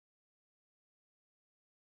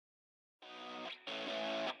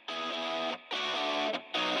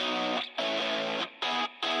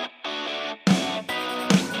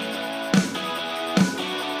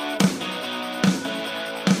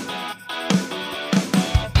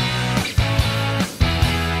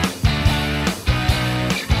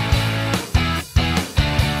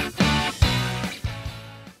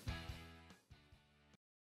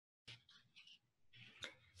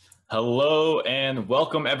Hello and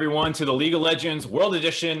welcome everyone to the League of Legends World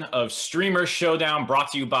Edition of Streamer Showdown,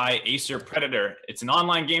 brought to you by Acer Predator. It's an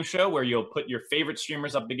online game show where you'll put your favorite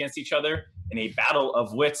streamers up against each other in a battle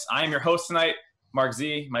of wits. I am your host tonight,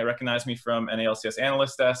 MarkZ. You might recognize me from NALCS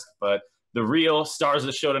Analyst Desk, but the real stars of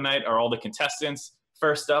the show tonight are all the contestants.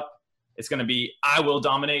 First up, it's going to be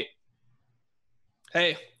IWillDominate.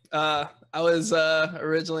 Hey, I was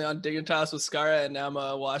originally on Dignitas with Scarra, and now I'm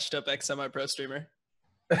a washed-up ex-semi-pro streamer.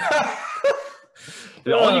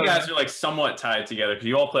 All you guys are like somewhat tied together because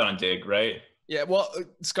you all play on Dig, right? Yeah, well,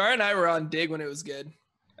 Scarra and I were on Dig when it was good.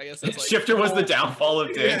 I guess that's like Shiphtur was the downfall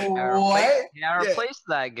of Dig. What? Yeah, replace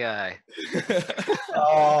that guy.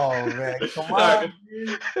 Oh man, come on.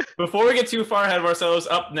 Before we get too far ahead of ourselves,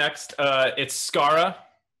 up next, it's Scarra.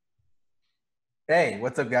 Hey,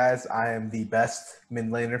 what's up, guys? I am the best mid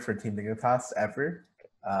laner for Team Dignitas ever.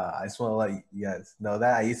 I just want to let you guys know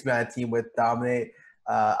that I used to be on a team with Dominate.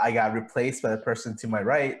 I got replaced by the person to my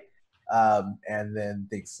right, and then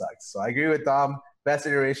things sucked. So I agree with Dom. Best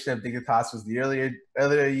iteration of Dignitas was the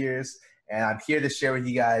earlier years, and I'm here to share with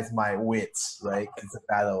you guys my wits, right? It's a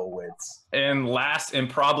battle of wits. And last and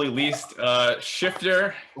probably least,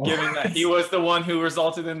 Shiphtur, given that he was the one who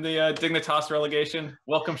resulted in the Dignitas relegation.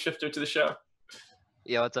 Welcome, Shiphtur, to the show.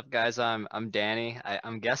 Yo, what's up, guys? I'm Danny.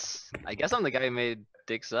 I guess I'm the guy who made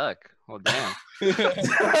Dig suck. Well, damn.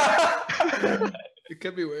 It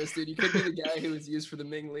could be worse, dude. You could be the guy who was used for the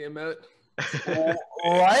Ming Li emote.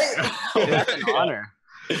 What? That's an honor.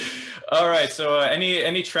 All right. So,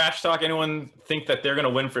 any trash talk? Anyone think that they're gonna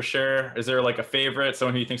win for sure? Is there like a favorite?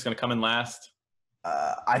 Someone who you think is gonna come in last?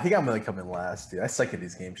 I think I'm gonna come in last, dude. I suck at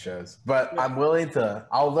these game shows, but I'm willing to.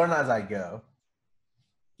 I'll learn as I go.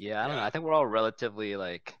 Yeah, I don't know. I think we're all relatively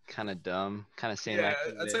like kind of dumb, kind of same. Yeah,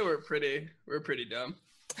 I'd say we're pretty dumb.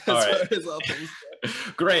 All right. Things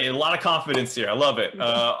Great, a lot of confidence here. I love it.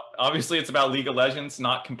 Obviously, it's about League of Legends,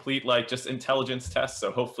 not complete like just intelligence tests.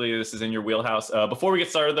 So hopefully, this is in your wheelhouse. Before we get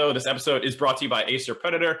started, though, this episode is brought to you by Acer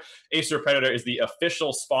Predator. Acer Predator is the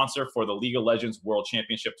official sponsor for the League of Legends World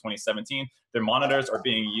Championship 2017. Their monitors are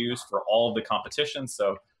being used for all of the competitions.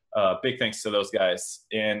 So big thanks to those guys.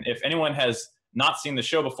 And if anyone has not seen the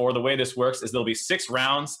show before, the way this works is there'll be 6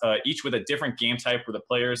 rounds, each with a different game type where the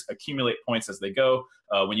players accumulate points as they go.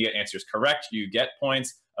 When you get answers correct, you get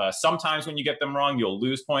points. Sometimes when you get them wrong, you'll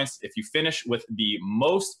lose points. If you finish with the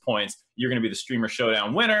most points, you're going to be the Streamer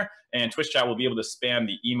Showdown winner, and Twitch chat will be able to spam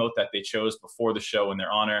the emote that they chose before the show in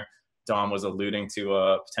their honor. Dom was alluding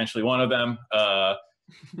to potentially one of them.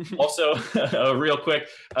 Also, real quick,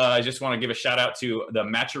 I just want to give a shout out to the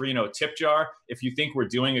Maturino tip jar. If you think we're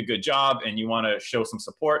doing a good job and you want to show some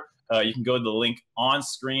support, you can go to the link on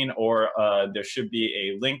screen, or there should be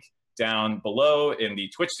a link down below in the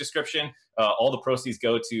Twitch description. All the proceeds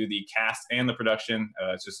go to the cast and the production.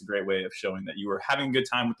 It's just a great way of showing that you were having a good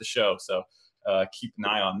time with the show. So keep an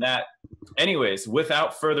eye on that. Anyways,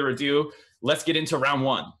 without further ado, let's get into round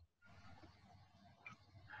 1.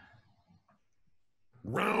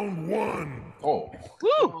 Round 1. Oh,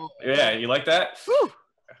 Woo! Yeah, you like that? Woo!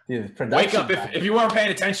 dude, Wake up if you weren't paying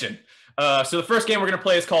attention. So the first game we're going to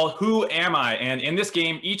play is called Who Am I? And in this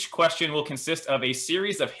game, each question will consist of a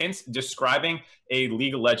series of hints describing a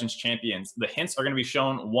League of Legends champions. The hints are going to be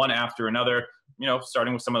shown one after another,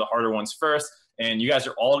 starting with some of the harder ones first. And you guys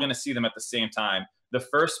are all going to see them at the same time. The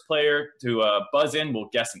first player to buzz in will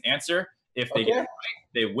guess an answer. If they get it right,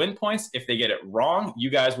 they win points. If they get it wrong, you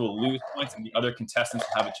guys will lose points, and the other contestants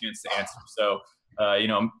will have a chance to answer. So,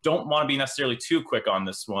 don't want to be necessarily too quick on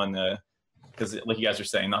this one because, like you guys are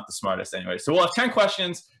saying, not the smartest anyway. So we'll have 10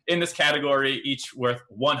 questions in this category, each worth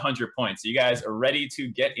 100 points. So you guys are ready to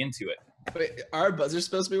get into it. Wait, are our buzzers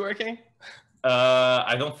supposed to be working?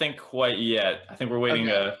 I don't think quite yet. I think we're waiting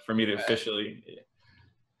for me to officially.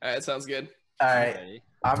 All right, sounds good. All right,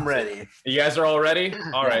 I'm ready. You guys are all ready?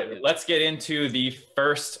 All right, let's get into the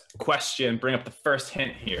first question. Bring up the first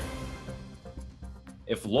hint here.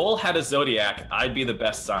 If LoL had a zodiac, I'd be the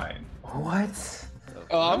best sign. What?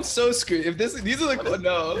 Oh, I'm so screwed. If these are the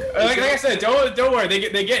no. Like I said, don't worry.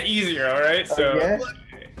 They get easier. All right. So, Okay.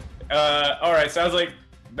 all right. Sounds like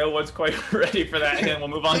no one's quite ready for that hint. We'll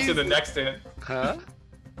move on to the next hint. Huh?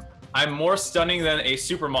 I'm more stunning than a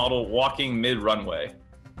supermodel walking mid-runway.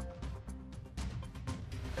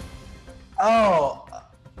 Oh.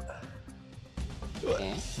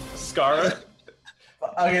 Scarra.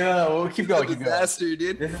 Okay, no, we'll keep going. It's a disaster,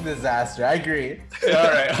 dude. This is a disaster. I agree. All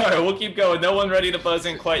right. We'll keep going. No one ready to buzz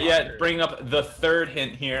in quite yet. Bring up the third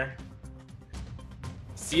hint here.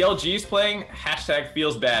 CLG's playing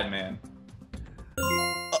 #FeelsBadMan.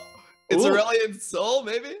 It's Ooh. Aurelian Soul,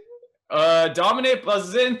 maybe? Dominate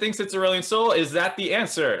buzzes in, thinks it's Aurelian Soul. Is that the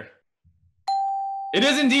answer? It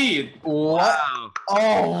is indeed. What? Wow.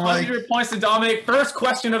 Oh my 100 points to dominate. First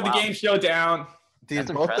question of the game Showdown. dude,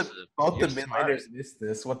 That's both impressive. the You're mid smart. laners missed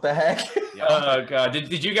this. What the heck? Yeah. Oh god,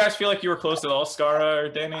 did you guys feel like you were close at all, Scarra or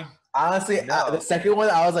Danny? Honestly, No. the second one,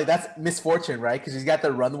 I was like, that's misfortune, right? Because he's got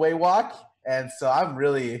the runway walk, and so I'm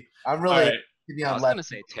really All right. keeping I on was left. gonna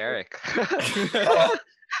say Tarek.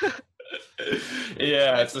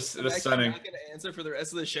 Yeah, it's I'm the actually stunning. not gonna answer for the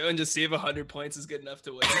rest of the show and just see if 100 points is good enough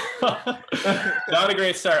to win. Not a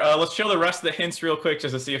great start. Let's show the rest of the hints real quick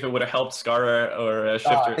just to see if it would have helped Scarra or Oh, Shiphtur.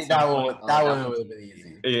 I at think some that point. one would have been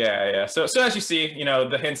easy. Yeah. So as you see,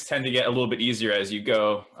 the hints tend to get a little bit easier as you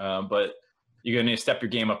go, but you're gonna need to step your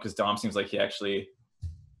game up because Dom seems like he actually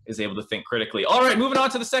is able to think critically. All right, moving on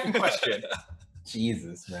to the second question.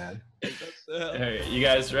 Jesus, man. All right, you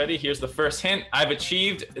guys ready? Here's the first hint. I've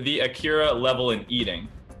achieved the Akira level in eating.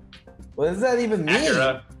 What does that even mean?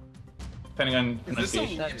 Akira, depending on Is this some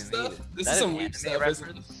pronunciation. weep stuff? This That is an some weep anime stuff, isn't it?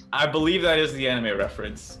 reference? I believe that is the anime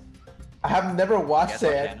reference. I have never watched Guess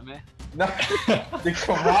what it. anime? No, dude,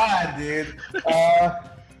 come on, dude.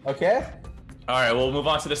 Okay. All right, we'll move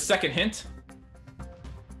on to the second hint.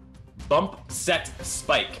 Bump, set,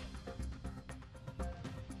 spike.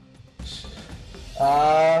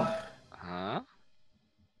 Huh?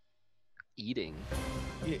 Eating.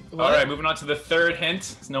 Yeah, All what? right, moving on to the third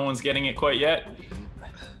hint. No one's getting it quite yet.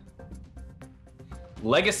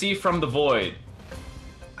 Legacy from the Void.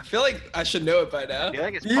 I feel like I should know it by now. I feel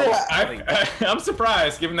like it's Yeah, probably I'm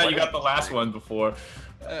surprised, given that you got the last one before.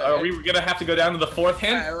 Are we gonna have to go down to the fourth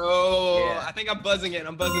hint? Oh, Yeah. I think I'm buzzing in.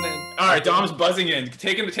 I'm buzzing in. All right, Dom's buzzing in,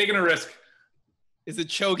 taking a risk. Is it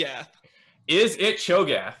Cho'Gath? Is it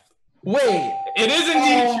Cho'Gath? Wait. It is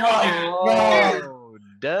indeed Oh Cho'Gath. my God. Oh,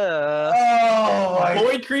 duh. Oh my.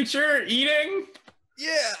 Void creature eating.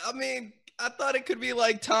 Yeah, I mean, I thought it could be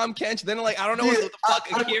like Tom Kench. Then like I don't know what the Dude, fuck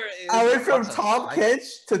I- Akira is. I went from What's a Tom spike?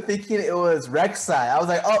 Kench to thinking it was Rek'Sai. I was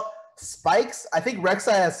like, oh, spikes? I think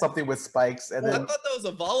Rek'Sai has something with spikes. And I then, thought that was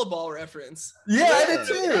a volleyball reference. yeah, I did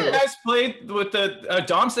You too. guys played with the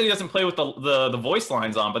Dom said he doesn't play with the voice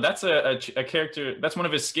lines on, but that's a character. That's one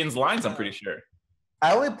of his skin's lines. I'm pretty sure.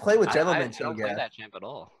 I only play with I Gentleman don't play Cho'Gath. that champ at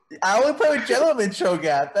all. I only play with Gentleman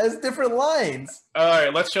Cho'Gath. That's different lines. All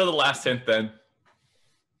right, let's show the last hint then.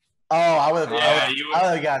 Oh, I would have Yeah, you-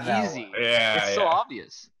 gotten that Easy. one. Yeah, It's so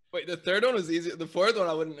obvious. Wait, the third one was easy. The fourth one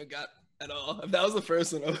I wouldn't have got at all. If that was the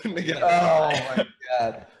first one, I wouldn't have got. Oh my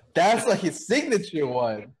god. That's like his signature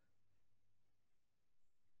one.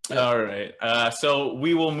 All right. So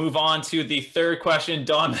we will move on to the third question.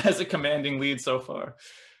 Dom has a commanding lead so far.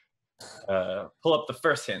 Pull up the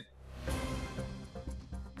first hint.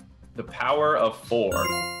 The power of 4.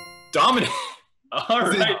 Dominate. All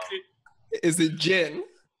Is it- right. Is it Jin?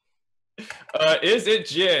 Is it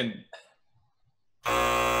Jin?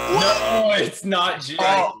 No, it's not Jin.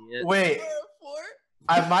 Oh, Idiot. wait. Four?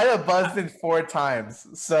 I might have buzzed in 4 times.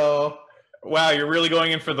 So Wow, you're really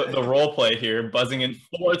going in for the role play here, buzzing in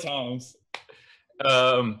 4 times.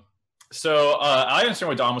 So I understand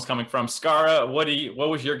where Dom was coming from. Scarra, what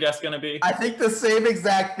was your guess gonna be? I think the same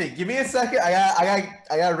exact thing. Give me a second. I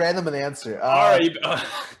got random an answer. All right, you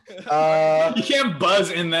Uh, can't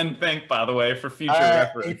buzz and then think. By the way, for future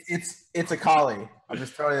reference, it's a collie. I'm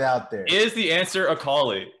just throwing it out there. is the answer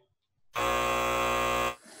Akali?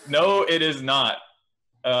 No, it is not.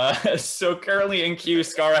 So currently in queue,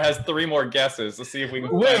 Scarra has 3 more guesses. Let's see if we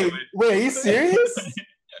can. Wait, are you serious?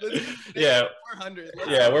 Yeah. 400.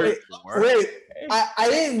 Yeah, we're. Wait, I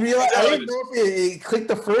didn't realize. I didn't know if it clicked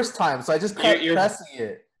the first time, so I just kept You're- pressing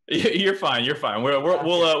it. You're fine. You're fine.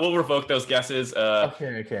 We'll revoke those guesses.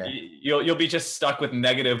 Okay. You'll be just stuck with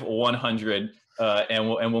negative 100, and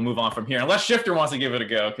we'll move on from here. Unless Shiphtur wants to give it a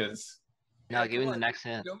go, because No, give me the next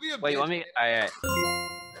hint. Don't be a Wait, bitch. let me. Alright.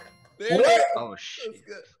 There What? it is. Oh shit.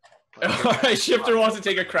 That's good. all right, Shiphtur wants to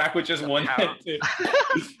take a crack with just one hit. Too.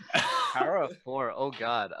 Power of 4. Oh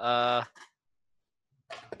god.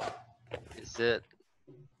 Is it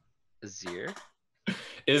Azir?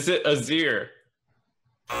 Is it Azir?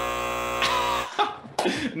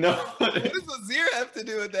 No. What does Azir have to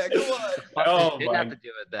do with that? Come on. Fuck, Oh it didn't my- have to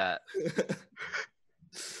do with that.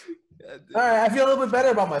 God damn. All right, I feel a little bit better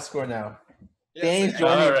about my score now. Yeah, Dane's so-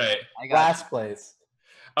 joining All right. I got last place.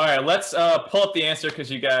 All right. Let's pull up the answer because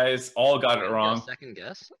you guys all got it wrong. Second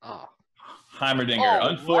guess? Oh. Heimerdinger. Oh,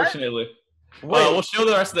 Unfortunately. Wait. We'll show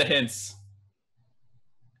the rest of the hints.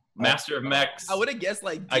 Master of Mechs. I would have guessed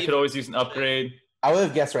like. I could always use an upgrade. I would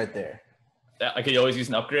have guessed right there. I could always use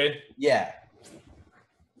an upgrade. Yeah.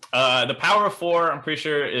 The power of 4, I'm pretty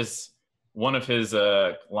sure, is one of his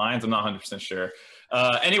lines. I'm not 100% sure.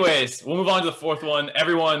 Anyways, we'll move on to the fourth one.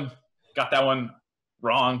 Everyone got that one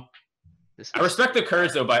wrong. This I is- respect the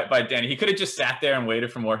courage though by Danny. He could have just sat there and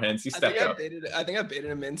waited for more hints. He stepped up. I think I baited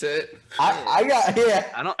him into it. I got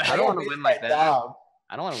I don't want to win like that. Dom.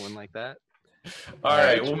 I don't want to win like that. All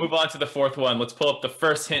right, we'll move on to the fourth one. Let's pull up the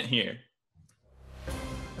first hint here.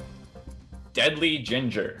 Deadly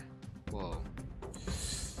ginger. Whoa.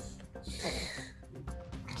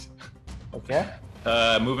 Okay.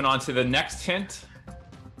 Moving on to the next hint.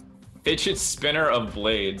 Fidget spinner of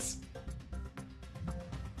blades.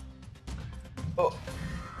 Oh.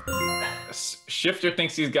 Shiphtur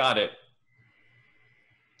thinks he's got it.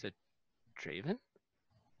 Is it Draven?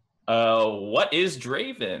 What is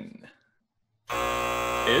Draven?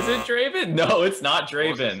 Is it Draven? No, it's not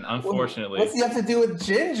Draven, unfortunately. What's he have to do with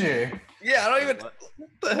ginger? Yeah, I don't even. What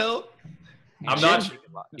the hell? I'm not.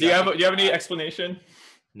 Do you have any explanation?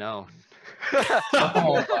 No.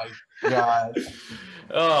 Oh my god.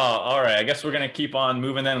 Oh, all right. I guess we're gonna keep on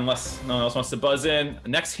moving then, unless no one else wants to buzz in.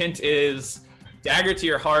 Next hint is dagger to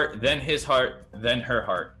your heart, then his heart, then her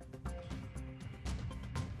heart.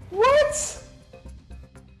 What?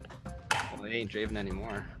 Well, it ain't Draven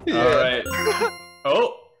anymore. All right.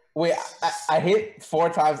 Oh, Wait, I hit 4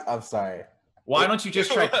 times. I'm sorry. why don't you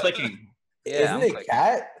just try clicking? Yeah, Isn't it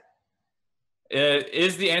Cat?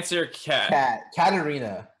 Is the answer cat?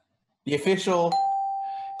 Katarina. The official.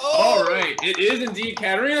 All right. It is indeed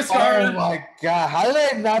Katarina Oh Scarra. my god. How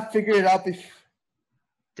did I not figure it out before?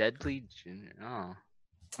 Deadly ginger. Oh.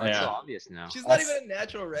 That's so Yeah. obvious now. She's not even a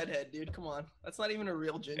natural redhead, dude. Come on, that's not even a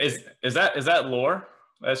real ginger. Is that lore?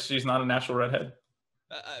 That she's not a natural redhead?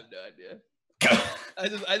 I have no idea.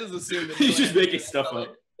 I just assumed it. He's just making stuff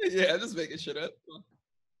up. Yeah, I'm just making shit up.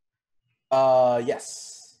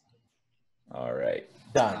 Yes. All right.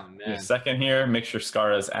 Done. Oh, In man. a second here, make sure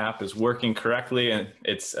Scarra's app is working correctly and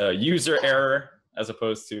it's a user error as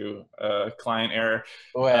opposed to a client error.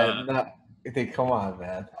 Wait, come on,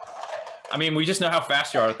 man. I mean, we just know how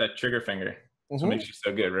fast you are with that trigger finger. So it Mhm. makes you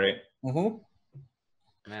so good, right?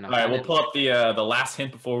 Man, All right, we'll pull up the last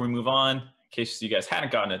hint before we move on, in case you guys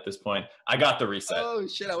hadn't gotten it at this point. I got the reset. Oh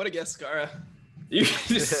shit! I would have guessed Scarra.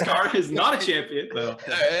 Scarra is not a champion, though. All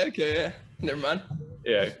right, okay, yeah. Never mind.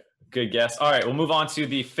 Yeah, good guess. All right, we'll move on to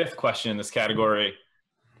the fifth question in this category.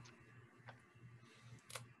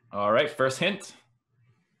 All right, first hint.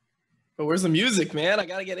 But where's the music, man? I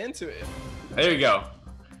gotta get into it. There you go.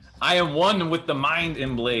 I am one with the mind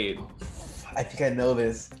in Blade. I think I know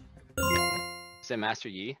this. Is it Master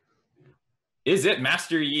Yi? Is it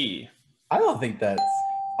Master Yi? I don't think that's.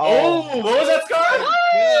 Oh, what was that, Scar?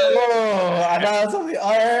 Oh, I know something. All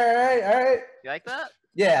right. You like that?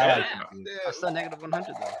 Yeah. I like Yeah. I saw negative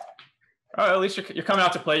 100 though. All right, at least you're coming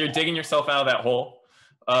out to play. You're digging yourself out of that hole.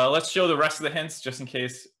 Let's show the rest of the hints just in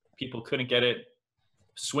case people couldn't get it.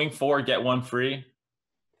 Swing 4, get 1 free.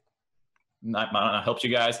 Might not helped you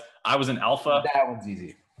guys. I was an alpha. That one's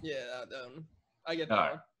easy. Yeah, that one. I get that All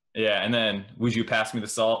right. one. Yeah, and then would you pass me the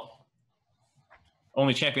salt?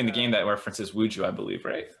 Only champion in the game that references Wuju, I believe,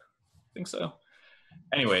 right? I think so.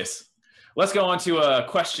 Anyways, let's go on to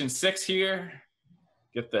question 6 here.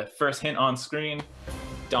 Get the first hint on screen.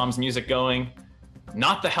 Dom's music going.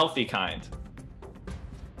 Not the healthy kind.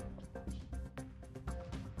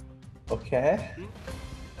 Okay.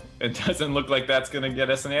 It doesn't look like that's going to get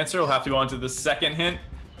us an answer. We'll have to go on to the second hint.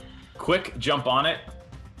 Quick jump on it.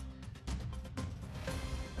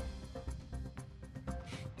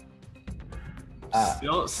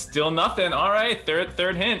 Still nothing. All right,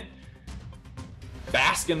 third hint.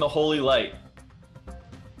 Bask in the holy light.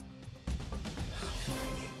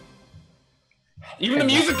 Even the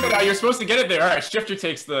music cut out. You're supposed to get it there. All right, Shiphtur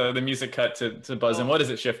takes the music cut to buzz in. What is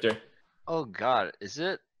it, Shiphtur? Oh god, is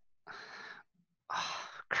it? Oh,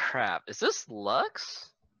 crap. Is this Lux?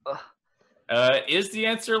 Ugh. Is the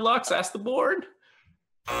answer Lux? Ask the board.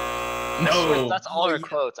 I swear No. that's all her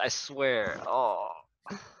quotes. I swear. Oh.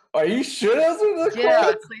 Are you sure those were the Yeah, I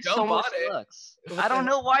quotes? play Jump so much on it. Lux. I don't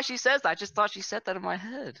know why she says that. I just thought she said that in my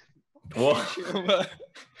head. Well,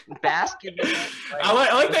 Basket. I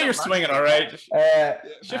like that you're swinging. All right. Uh,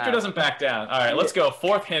 Shiphtur doesn't back down. All right, let's go.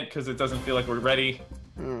 Fourth hint because it doesn't feel like we're ready.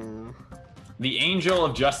 The Angel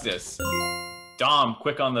of Justice. Dom,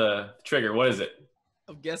 quick on the trigger. What is it?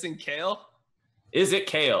 I'm guessing Kale. Is it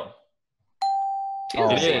kale? She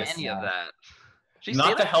doesn't It say is. any of that. She Not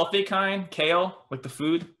say the that? healthy kind, kale, like the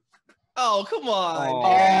food. Oh, come on. Oh.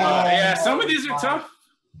 dude. Yeah, some of these are tough.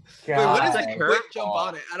 Wait, what is God. the quick jump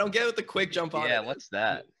on it? I don't get what the quick jump on it. Yeah, what's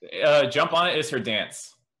that? Jump on it is her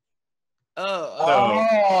dance. Oh,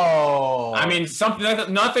 Oh. I mean,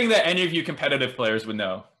 nothing that any of you competitive players would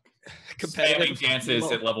know. Spamming dances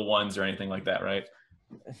Well, at level 1s or anything like that, right?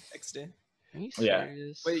 next day. Are you Yeah.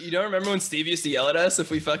 serious? Wait, you don't remember when Steve used to yell at us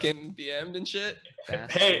if we fucking BM'd and shit?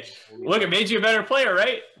 Hey, look, it made you a better player,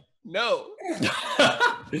 right? No.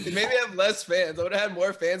 It made me have less fans. I would have had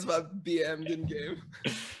more fans if I BM'd in game.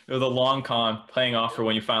 It was a long con paying off for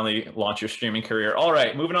when you finally launch your streaming career. All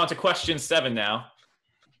right, moving on to question 7 now.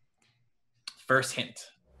 First hint.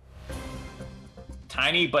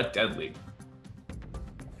 Tiny but deadly.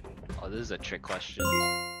 Oh, this is a trick question.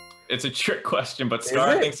 It's a trick question, but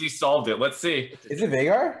Scar thinks he solved it. Let's see. Is it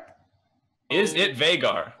Vagar? Is it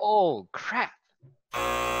Vagar? Oh crap! No,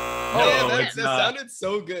 yeah, it's that not. sounded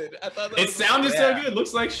so good. I thought that It was sounded so good.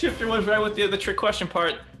 Looks like Shiphtur was right with the trick question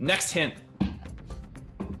part. Next hint.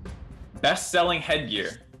 Best-selling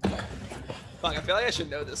headgear. Fuck, I feel like I should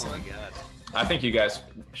know this Oh my one. god. I think you guys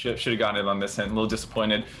should have gotten it on this hint. A little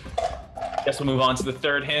disappointed. Guess we'll move on to the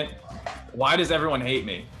third hint. Why does everyone hate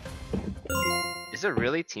me? Is it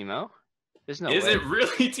really Timo? There's no Is way. it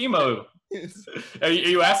really Timo? Are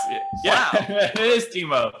you asking? Yeah, it is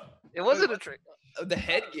Timo. It wasn't a trick. The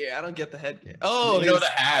headgear. I don't get the headgear. Oh, You know his- the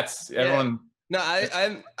hats. Everyone. no,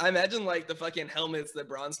 I imagine like the fucking helmets that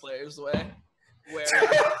bronze players wear.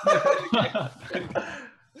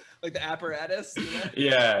 Like the apparatus, you know?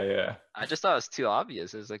 Yeah. I just thought it was too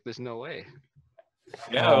obvious. It's like there's no way.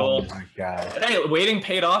 Yeah. Oh Well, my god. hey, waiting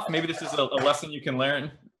paid off. Maybe this is a lesson you can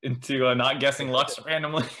learn into not guessing Lux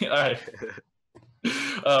randomly. All right.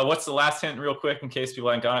 What's the last hint, real quick, in case people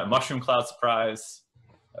haven't got it? Mushroom cloud surprise.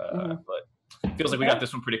 But it feels like we got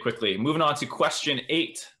this one pretty quickly. Moving on to question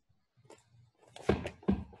 8.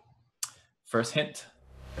 First hint.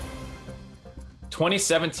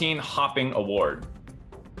 2017 Hopping Award.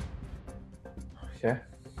 Okay.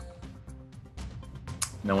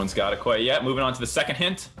 No one's got it quite yet. Moving on to the second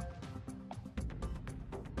hint.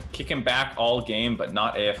 Kicking back all game, but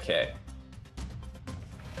not AFK.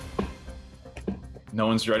 No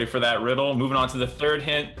one's ready for that riddle. Moving on to the third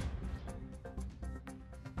hint.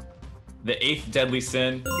 The 8th deadly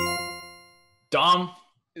sin. Dom.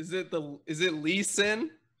 Is it Lee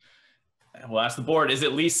Sin? We'll ask the board. Is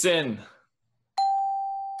it Lee Sin?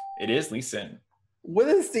 It is Lee Sin. What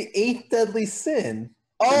is the 8th deadly sin?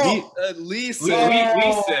 Oh, Lee Sin.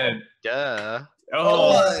 Lee Sin. Duh.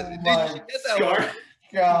 Oh, Did you get that Scar. one?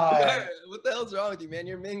 God. What the hell's wrong with you, man?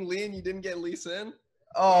 You're Ming Lee and you didn't get Lee Sin?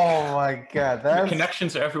 Oh my god. Your That's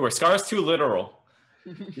connections are everywhere. Scar's too literal.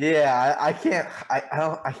 yeah. I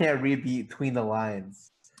can't read between the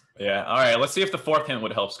lines. Yeah. All right. Let's see if the fourth hint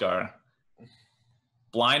would help Scar.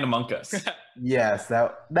 Blind Among Us. Yes,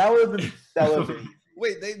 that would have been.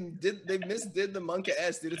 Wait, they misdid the Monka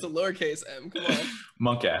S, dude. It's a lowercase m. Come on.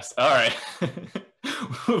 Monk ass. All right.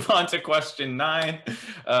 Move on to question 9.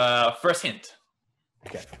 First hint.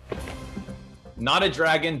 Okay. Not a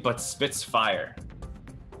dragon, but spits fire.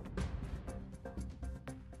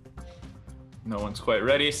 No one's quite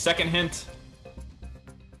ready. Second hint.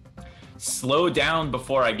 Slow down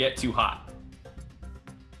before I get too hot.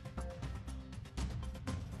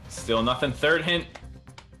 Still nothing. Third hint.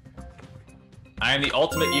 I am the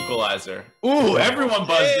ultimate equalizer. Ooh, everyone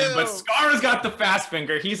buzzed in, but Damn. Scar's got the fast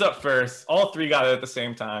finger. He's up first. All 3 got it at the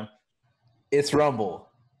same time. It's Rumble.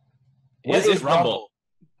 Is it Rumble?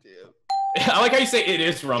 Dude. I like how you say it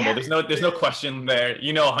is Rumble. There's no question there.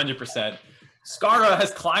 You know 100%. Scarra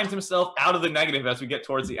has climbed himself out of the negative as we get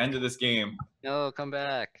towards the end of this game. No, come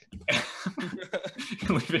back.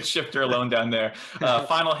 Leaving Shiphtur alone down there.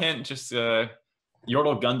 Final hint, just Yordle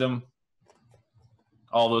Gundam.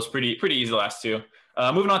 All those pretty easy last 2.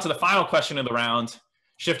 Moving on to the final question of the round.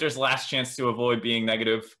 Shiphtur's last chance to avoid being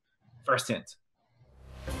negative. First hint.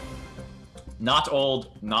 Not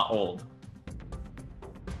old, not old.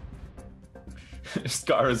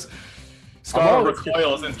 Scarra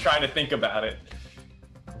recoils and trying to think about it.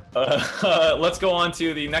 Let's go on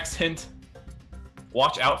to the next hint.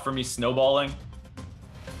 Watch out for me snowballing.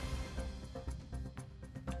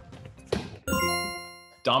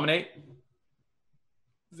 Dominate.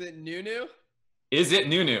 Is it Nunu? Is it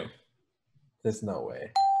Nunu? There's no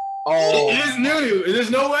way. It is Nunu.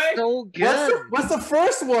 There's no way. So good. What's the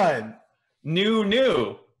first one?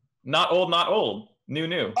 New. Not old, not old.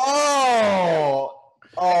 New. Oh.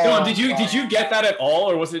 Oh. Dylan, did you get that at all,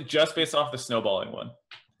 or was it just based off the snowballing one?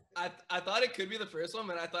 I thought it could be the first one,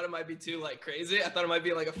 but I thought it might be too like crazy. I thought it might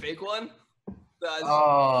be like a fake one.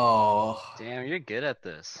 Oh. Damn, you're good at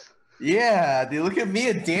this. Yeah, dude. Look at me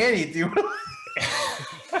and Danny, dude.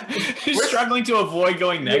 He's struggling to avoid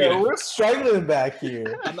going negative. Yeah, we're struggling back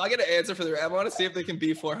here. I'm not gonna answer for the. I want to see if they can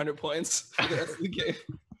beat 400 points for the rest of the game.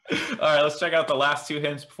 All right, let's check out the last 2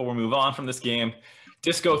 hints before we move on from this game.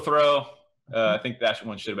 Disco throw. I think that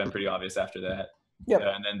one should have been pretty obvious after that. Yep.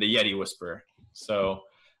 And then the Yeti whisper. So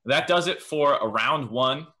that does it for a round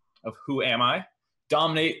 1 of Who Am I?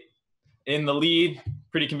 Dominate in the lead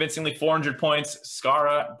pretty convincingly, 400 points.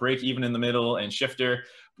 Scarra break even in the middle, and Shiphtur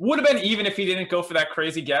would have been even if he didn't go for that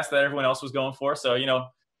crazy guess that everyone else was going for. So, you know,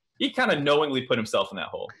 he kind of knowingly put himself in that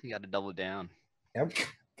hole. You got to double down. Yep.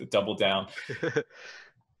 To double down.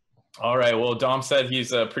 All right. Well, Dom said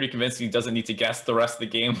he's pretty convinced he doesn't need to guess the rest of the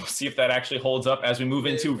game. We'll see if that actually holds up as we move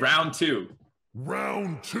into round 2.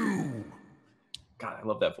 Round 2. God, I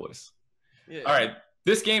love that voice. Yeah. All right.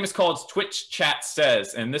 This game is called Twitch Chat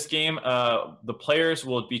Says. And this game, the players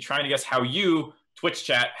will be trying to guess how you, Twitch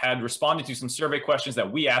Chat, had responded to some survey questions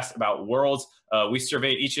that we asked about Worlds. We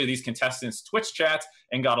surveyed each of these contestants' Twitch chats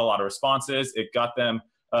and got a lot of responses. It got them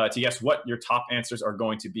to guess what your top answers are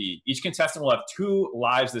going to be. Each contestant will have 2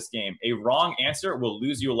 lives this game. A wrong answer will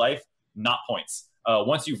lose you a life, not points.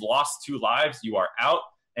 Once you've lost 2 lives, you are out.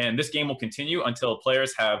 And this game will continue until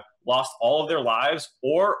players have lost all of their lives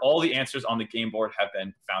or all the answers on the game board have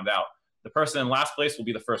been found out. The person in last place will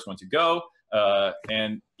be the first one to go.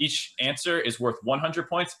 And each answer is worth 100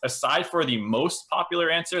 points. Aside for the most popular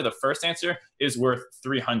answer, the first answer is worth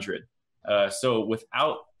 300. So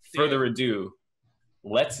without further ado,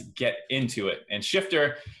 let's get into it. And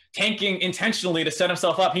Shiphtur tanking intentionally to set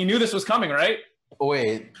himself up. He knew this was coming, right?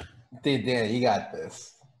 Wait, Dan, you got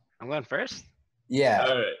this. I'm going first.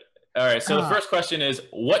 Yeah. All right. So the first question is,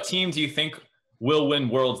 what team do you think will win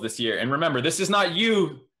Worlds this year? And remember, this is not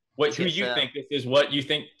you. Who you think. This is what you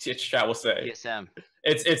think Twitch chat will say. TSM.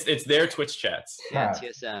 It's their Twitch chats. Yeah,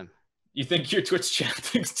 TSM. You think your Twitch chat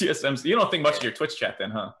thinks TSM? You don't think much of your Twitch chat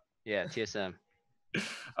then, huh? Yeah, TSM.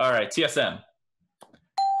 All right, TSM.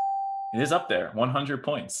 It is up there, 100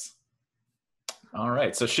 points. All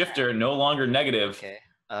right, so Shiphtur no longer negative. Okay.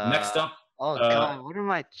 Next up. Oh God, what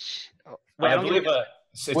am I? I believe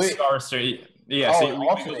it's Scarra. Yeah, so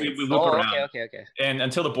we loop around. Okay. And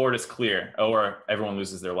until the board is clear, or everyone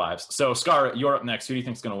loses their lives. So, Scarra, you're up next. Who do you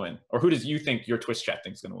think is going to win? Or who does you think your Twitch chat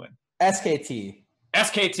thinks is going to win? SKT.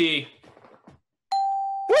 SKT.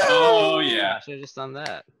 Woo! Oh, yeah. I should have just done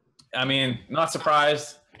that. I mean, not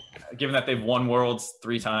surprised, given that they've won Worlds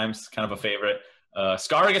 3 times. Kind of a favorite.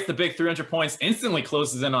 Scarra gets the big 300 points, instantly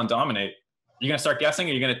closes in on Dominate. You going to start guessing,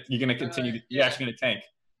 or you're gonna continue? You're actually going to tank?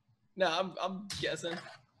 No, I'm guessing.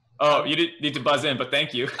 Oh, you didn't need to buzz in, but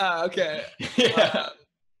thank you. Okay. Yeah.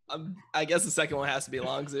 I guess the second one has to be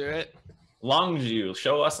MarkZ, right? Longju.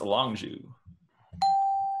 Show us a Longju.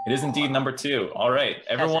 It is indeed number 2. All right.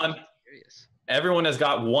 Everyone has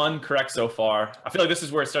got 1 correct so far. I feel like this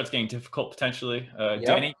is where it starts getting difficult potentially. Yep.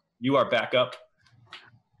 Danny, you are back up.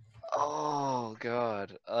 Oh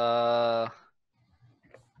God.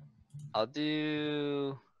 I'll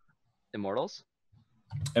do Immortals.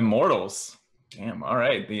 Immortals. Damn. All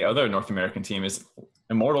right. The other North American team is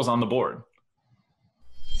Immortals on the board.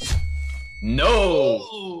 No.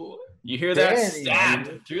 Ooh. You hear that?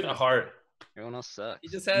 Stabbed through the heart. Everyone else sucks. He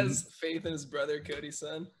just has faith in his brother, Cody's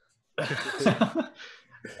son.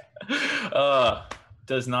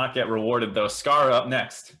 Does not get rewarded though. Scarra up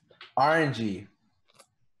next. RNG.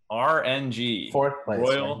 RNG. 4th place.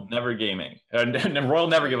 Royal Never Gaming. Royal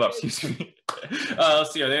Never Give Up. Excuse me.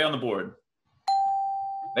 Let's see. Are they on the board?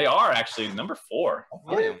 They are actually number 4.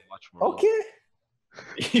 I don't even watch Worlds. Okay.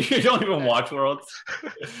 You don't even watch Worlds.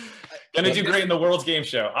 Gonna do great in the Worlds game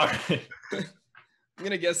show. All right. I'm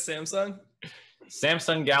gonna guess Samsung.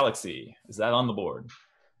 Samsung Galaxy. Is that on the board?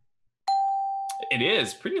 It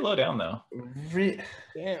is. Pretty low down though.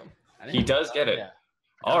 Damn. He does get it. Yeah.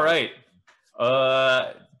 All right.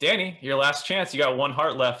 Danny, your last chance. You got 1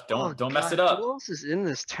 heart left. Don't mess it up. Who else is in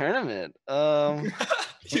this tournament?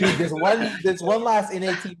 Dude, there's one last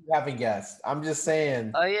NA team you haven't guessed. I'm just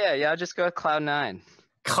saying. Oh yeah, I'll just go with Cloud9.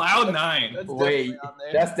 Cloud9. Wait,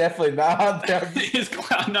 that's definitely not on there. Is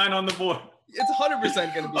Cloud9 on the board? It's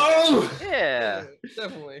 100% gonna be. Oh! Yeah.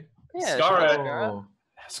 Definitely. Yeah. Scarra.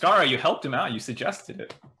 Scarra, you helped him out. You suggested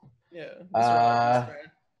it. Yeah.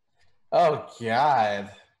 Oh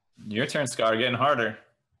God. Your turn, Scarra. Getting harder.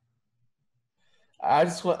 I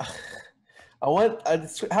want.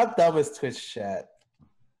 How dumb is Twitch chat?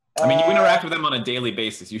 I mean, you interact with them on a daily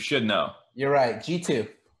basis. You should know. You're right. G2.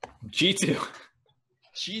 G2.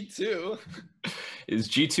 G2. Is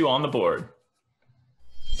G2 on the board?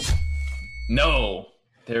 No.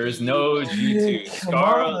 There is no G2.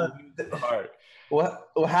 Scarra.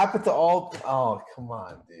 What happened to all? Oh, come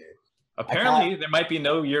on, dude. Apparently, there might be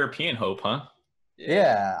no European hope, huh?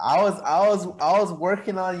 Yeah, I was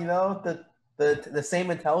working on the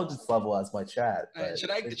same intelligence level as my chat. Right,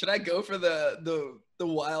 should I go for the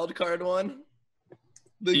wild card one?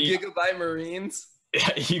 The Gigabyte Marines.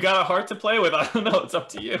 You got a heart to play with. I don't know. It's up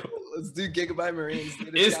to you. Let's do Gigabyte Marines.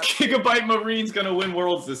 Dude. Is Gigabyte Marines gonna win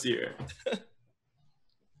Worlds this year?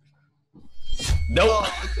 Nope.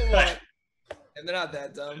 Oh, come on. And they're not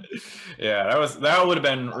that dumb. Yeah, that would have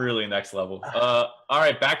been really next level. All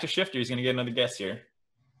right, back to Shiphtur. He's gonna get another guess here.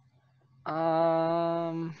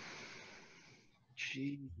 Jeez.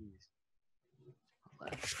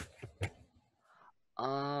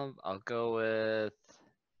 I'll go with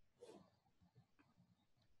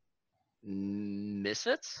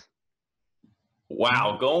Misfits.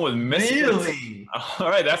 Wow, going with Misfits. Really? All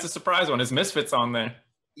right, that's a surprise one. Is Misfits on there?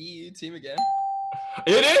 EU team again.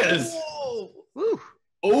 It is. Whoa. Woo.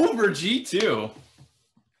 Over G2.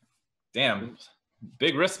 Damn.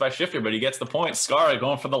 Big risk by Shiphtur, but he gets the point. Scarra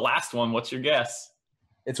going for the last one. What's your guess?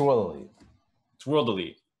 It's World Elite. It's World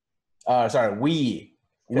Elite. Sorry, we.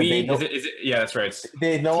 Is it? Yeah, that's right.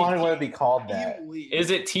 They no longer want to be called that.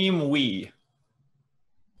 Is it Team We?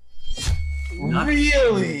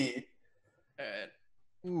 Really? All right.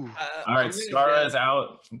 Ooh. All right, I'm gonna Scarra guess- is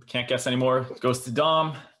out. Can't guess anymore. Goes to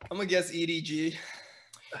Dom. I'm gonna guess EDG.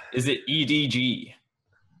 Is it EDG?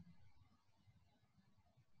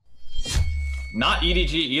 Not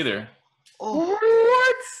EDG either.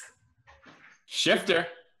 What? Shiphtur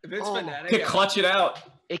If it's Oh. Fnatic, to clutch it out.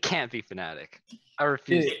 It can't be Fnatic. I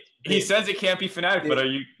refuse. He says it can't be Fnatic, but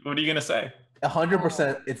what are you gonna say?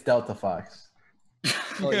 100%. It's Delta Fox.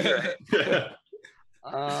 oh, you're right.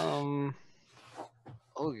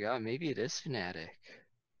 Oh god, maybe it is Fnatic.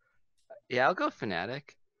 Yeah, I'll go Fnatic.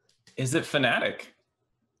 Is it Fnatic?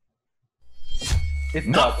 It's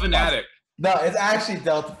Not Delta Fox. Fnatic. No, it's actually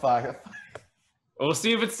Delta Fox. We'll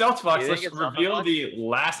see if it's Delta Fox. You Let's think it's Delta reveal Fox? the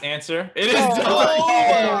last answer. It is Oh, Delta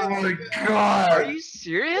Fox. my Are god! you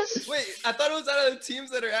serious? Wait, I thought it was out of the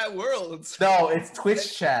teams that are at Worlds. No, it's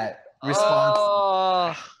Twitch chat response.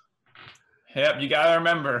 Oh, Yep, you gotta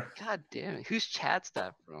remember. god damn it. Whose chat's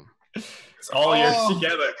that from? It's all Oh. yours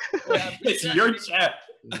together. Yeah, It's your chat.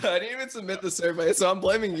 I didn't even submit the survey, so I'm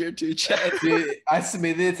blaming your two chats. Dude, I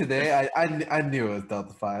submitted it today. I knew it was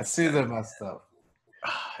Delta Fox as soon as I messed up.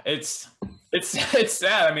 It's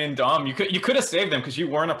sad. I mean, Dom, you could have saved them because you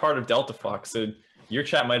weren't a part of Delta Fox, so your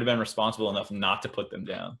chat might have been responsible enough not to put them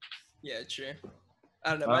down. Yeah, true.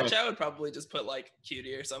 I don't know. My Alright. chat would probably just put like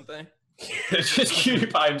cutie or something. It's just Cutie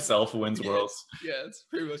by himself who wins Worlds. Yeah, it's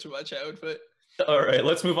pretty much what my chat would put. All right,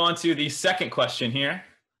 let's move on to the second question here.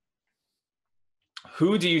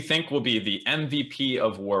 Who do you think will be the MVP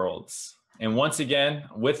of Worlds? And once again,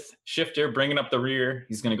 with Shiphtur bringing up the rear,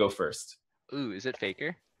 he's going to go first. Ooh, is it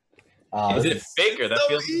Faker? Is This it Faker? That so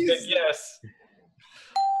feels like a good easy. guess.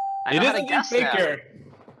 I It know how to isn't guess now. Faker.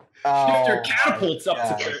 Oh, Shiphtur catapults up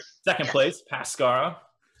God. to second place, past Scarra.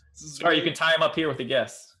 This is Scarra, you can tie him up here with a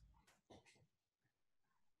guess.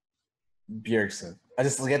 Bjergsen. I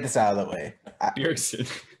just get this out of the way. Bjergsen.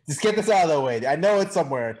 Just get this out of the way. I know it's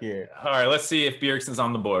somewhere here. All right, let's see if Bjergsen's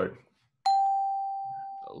on the board.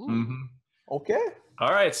 Ooh. Mhm. Okay.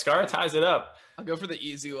 All right, Scarra ties it up. I'll go for the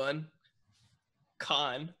easy one.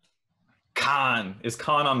 Khan. Khan. Is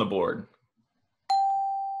Khan on the board?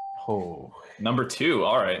 Oh. Number 2.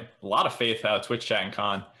 All right. A lot of faith out of Twitch chat and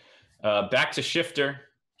Khan. Back to Shiphtur.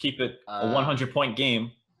 Keep it a 100-point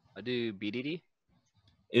game. I'll do BDD.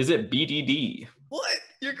 Is it BDD? What?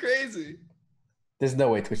 You're crazy. There's no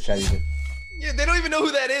way Twitch chat even. Yeah, they don't even know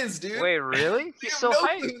who that is, dude. Wait, really? They He's have so no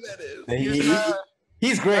hyped. clue who that is.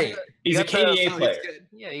 He's great. He's a got the- KDA Oh, player. he's good.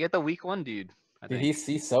 Yeah, you got the week 1 dude. I Dude, think.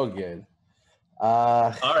 he's so good.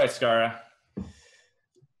 All right, Scarra.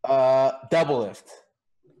 Double lift.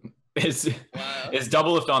 Is Wow.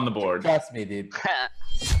 Double Lift on the board? Trust me, dude.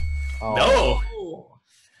 Oh. No. Oh.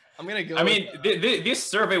 I'm gonna go. I mean, with, this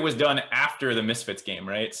survey was done after the Misfits game,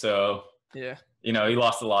 right? So, yeah. he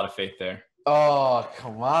lost a lot of faith there. Oh,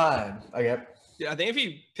 come on. Okay. Yeah, I think if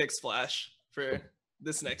he picks Flash for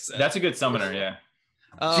this next set. That's a good summoner, yeah.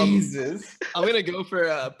 Jesus. I'm gonna go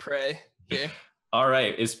for Prey here. All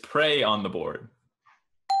right, is Prey on the board?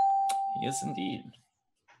 He is indeed.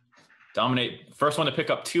 Dominate, first one to pick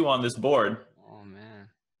up 2 on this board. Oh man.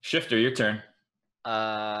 Shiphtur, your turn.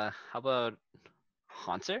 How about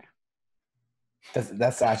Hanser?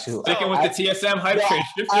 That's actually. Sticking with the TSM hype Yeah, train, I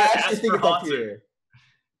Shiphtur actually asks think for it's up Hanser. here.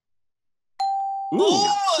 Ooh,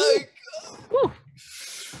 Oh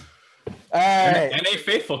my All right. NA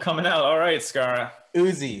Faithful coming out. All right, Scarra.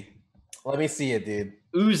 Uzi. Let me see it, dude.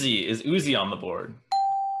 Uzi, is Uzi on the board?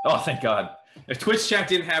 Oh, thank God. If Twitch chat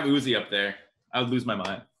didn't have Uzi up there, I would lose my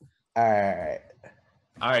mind. All right.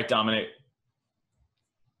 All right, Dominate.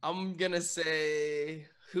 I'm gonna say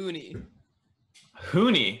Hooney.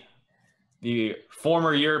 Hooney, the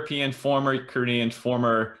former European, former Korean,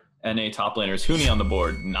 former NA top laners. Hooney on the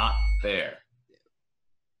board, not there.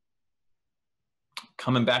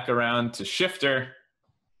 Coming back around to Shiphtur.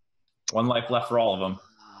 1 life left for all of them.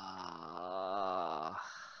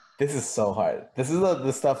 This is so hard. This is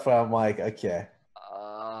the stuff where I'm like, okay.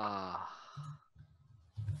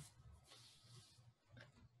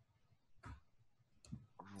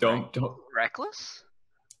 Don't. Reckless?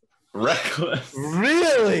 Reckless.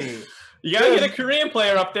 Really? You gotta get a Korean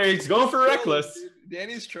player up there. He's going for reckless.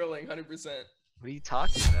 Danny's trolling 100%. What are you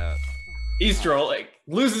talking about? He's trolling.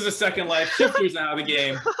 Loses a second life. Shiphtur's out of the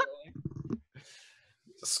game.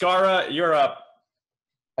 Scarra, you're up.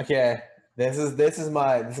 Okay. This is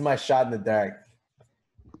my shot in the dark.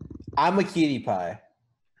 I'm a cutie pie.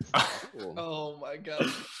 Oh my god.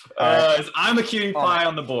 I'm a cutie pie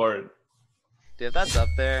on the board. Dude, that's up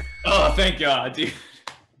there. Oh, thank God, dude.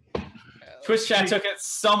 Twitch chat took it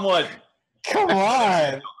somewhat. Come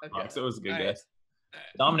on. Okay. So it was a good guess.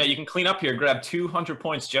 Dominate, you can clean up here. Grab 200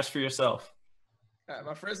 points just for yourself. All right,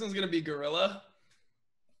 my first one's gonna be Gorilla.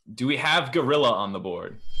 Do we have Gorilla on the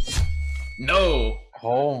board? No.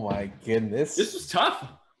 Oh my goodness. This was tough.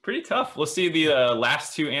 Pretty tough. Let's see the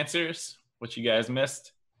last 2 answers, what you guys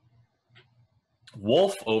missed.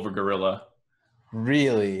 Wolf over Gorilla.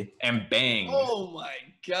 Really? And Bang. Oh my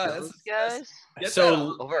god. Those guys?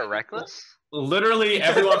 So Over a Reckless? literally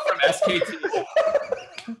everyone from SKT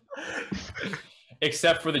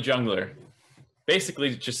except for the jungler.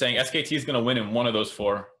 Basically just saying SKT is going to win and one of those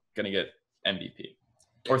 4 going to get MVP.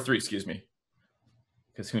 Or 3, excuse me.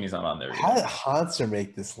 Because Hooney's not on there. How did Hanser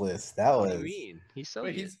make this list? That What was. do you mean? He's so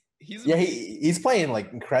Wait, good. He's playing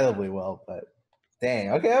like incredibly well, but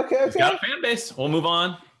dang. Okay. He's got a fan base. We'll move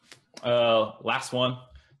on. Last one.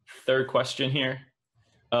 3rd question here.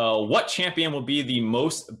 What champion will be the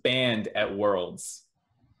most banned at Worlds?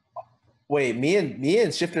 Wait, me and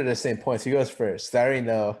Shiphtur are the same points. Who goes first? I already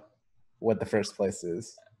know what the first place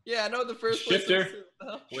is. Yeah, I know the first place. Shiphtur.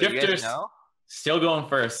 Wait, you guys Shiphtur's know? still going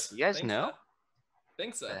first. You guys Think know? so.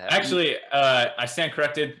 Think so. Actually, I stand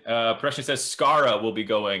corrected. Production says Scarra will be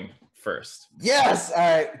going first. Yes. All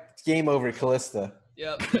right. Game over, Callista.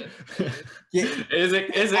 Yep. Is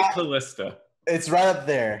it Callista? It's right up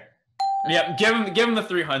there. Yep. Give him the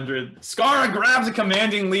 300. Scarra grabs a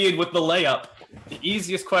commanding lead with the layup. The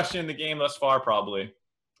easiest question in the game thus far, probably,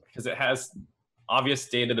 because it has obvious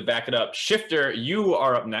data to back it up. Shiphtur, you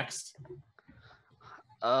are up next.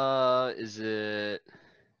 Is it?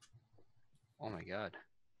 Oh my god.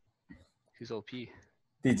 Who's OP?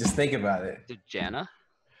 Dude, just think about it. Is it Janna?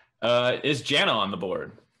 Is Janna on the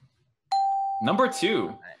board? Number 2.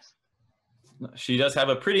 Nice. She does have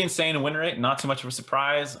a pretty insane win rate. Not too much of a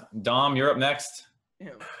surprise. Dom, you're up next.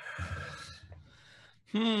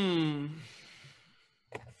 I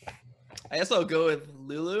guess I'll go with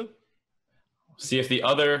Lulu. See if the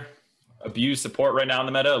other abused support right now in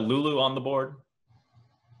the meta. Lulu on the board.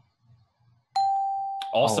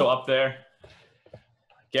 Also up there.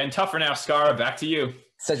 Getting tougher now, Scarra. Back to you.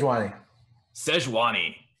 Sejuani.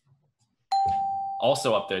 Sejuani.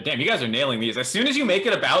 Also up there. Damn, you guys are nailing these. As soon as you make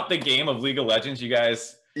it about the game of League of Legends, you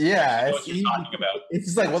guys Yeah. know what you're talking about. It's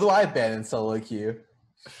just like, what do I ban in solo queue?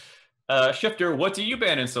 Shiphtur, what do you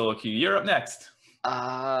ban in solo queue? You're up next.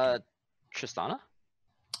 Tristana?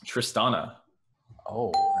 Tristana.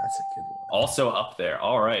 Oh, that's a good one. Also up there.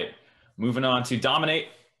 All right. Moving on to Dominate.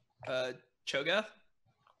 Cho'Gath.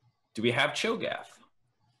 Do we have Cho'Gath?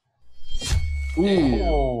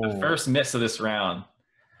 Ooh. The first miss of this round.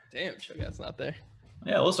 Damn, Cho'Gath's not there.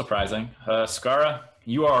 Yeah, a little surprising. Scarra,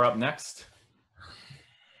 you are up next.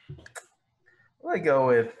 I'm gonna go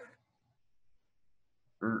with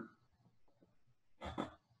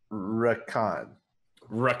Rakan.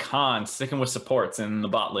 Rakan, sticking with supports in the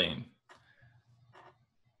bot lane.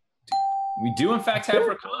 We do, in fact, have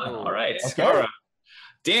Rakan. All right, Okay. Scarra.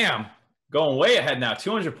 Damn, going way ahead now.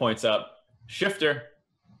 200 points up. Shiphtur,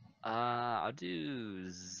 I'll do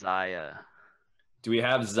Zaya. do we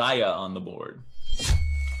have Zaya on the board?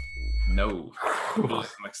 No.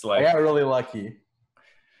 Looks I like. got really lucky.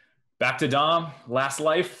 Back to Dom. Last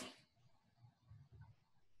life.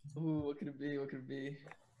 Ooh, what could it be? What could it be?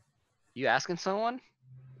 You asking someone?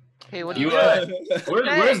 Hey, what do You, you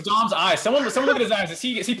where's Dom's eyes? Someone look at his eyes. Is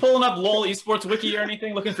he pulling up LOL Esports Wiki or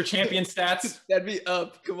anything, looking for champion stats? That'd be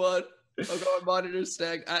up. Come on. I'll go on monitor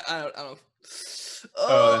stack. I don't.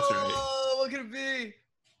 Oh, that's right. What could it be?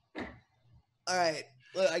 All right.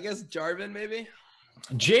 Look, I guess Jarvan maybe.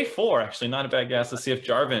 J4, actually, not a bad guess. Let's see if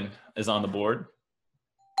Jarvan is on the board.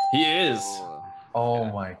 He is. Oh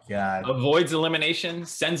my god. Avoids elimination,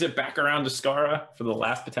 sends it back around to Scarra for the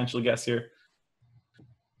last potential guess here.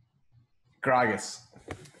 Gragas.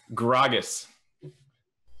 Gragas.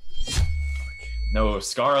 No,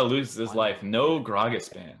 Scarra loses his life. No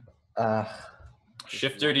Gragas ban.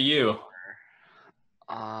 Shiphtur to you.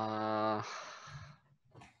 I'll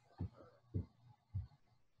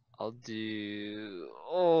do.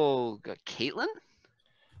 Oh, got Caitlyn.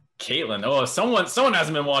 Caitlyn. Oh, someone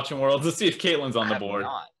hasn't been watching Worlds. Let's see if Caitlyn's on the board.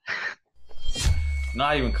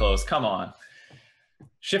 Not even close. Come on.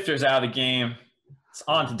 Shiphtur's out of the game. It's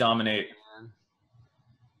on to Dominate.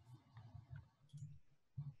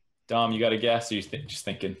 Dom, you got a guess? Or you just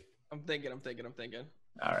thinking? I'm thinking.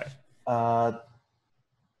 All right.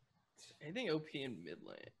 Anything OP in mid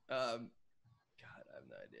lane? God, I have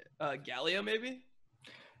no idea. Galio maybe?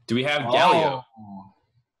 Do we have Galio?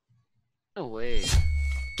 No way.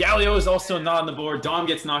 Galio is also not on the board. Dom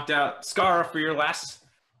gets knocked out. Scarra, for your last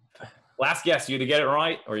guess, you either get it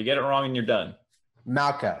right or you get it wrong and you're done.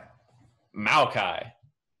 Maokai.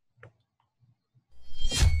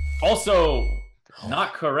 Also,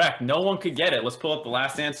 not correct. No one could get it. Let's pull up the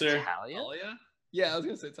last answer. Talia? Yeah, I was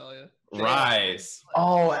gonna say Talia. Rise.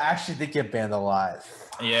 Oh, I actually did get banned alive.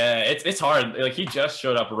 Yeah, it's hard. Like, he just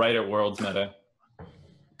showed up right at Worlds meta.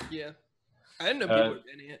 Yeah, I didn't know people were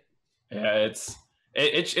banning it. Yeah,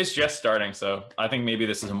 it's just starting, so I think maybe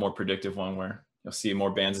this is a more predictive one where you'll see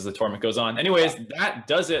more bans as the tournament goes on. Anyways, that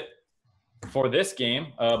does it for this game.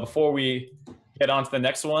 Before we get on to the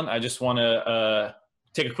next one, I just want to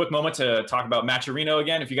take a quick moment to talk about Matcherino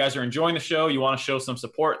again. If you guys are enjoying the show, you want to show some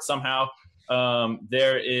support somehow,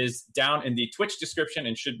 there is down in the Twitch description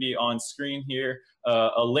and should be on screen here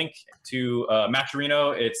a link to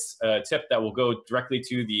Matcherino. It's a tip that will go directly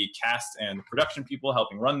to the cast and the production people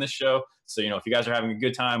helping run this show. So, if you guys are having a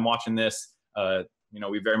good time watching this,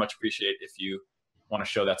 we very much appreciate if you want to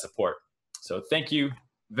show that support. So thank you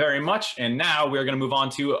very much. And now we're going to move on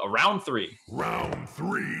to round 3. Round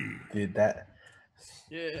 3. Dude, that.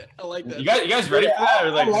 Yeah, I like that. You guys ready for that?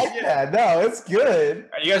 Or I like that. No, it's good.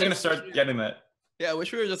 Are you guys going to start getting that? Yeah, I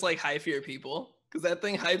wish we were just like high fear people, because that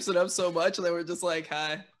thing hypes it up so much, and then we're just like,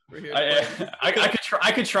 hi, we're here.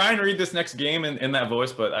 I could try and read this next game in that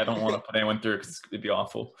voice, but I don't want to put anyone through because it'd be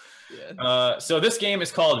awful. Yeah. So this game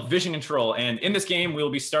is called Vision Control, and in this game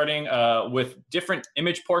we'll be starting with different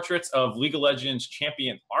image portraits of League of Legends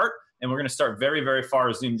champion art, and we're going to start very, very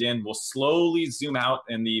far zoomed in. We'll slowly zoom out,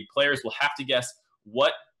 and the players will have to guess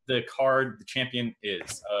what the card the champion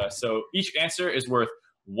is. So each answer is worth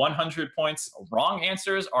 100 points. Wrong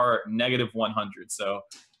answers are negative 100. So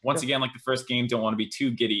once again, like the first game, don't want to be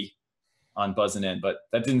too giddy on buzzing in, but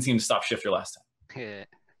that didn't seem to stop Shiphtur last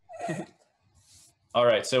time. All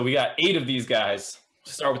right, so we got 8 of these guys.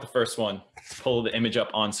 Let's start with the first one. Pull the image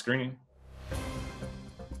up on screen.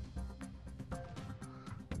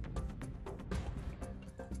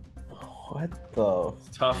 What the?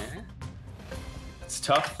 It's tough. It's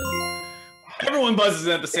tough. Everyone buzzes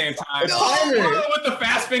in at the same time. No! With the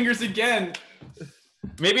fast fingers again.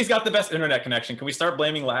 Maybe he's got the best internet connection. Can we start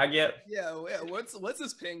blaming lag yet? Yeah. What's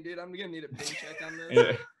this ping, dude? I'm gonna need a ping check on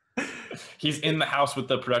this. Yeah. He's in the house with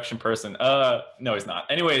the production person. No, he's not.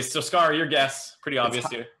 Anyways, so Scar, your guess, pretty obvious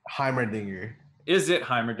here. Heimerdinger. Is it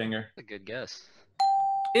Heimerdinger? A good guess.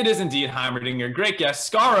 It is indeed Heimerdinger. Great guess.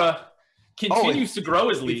 Scarra continues to grow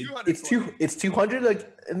his lead. It's 200 like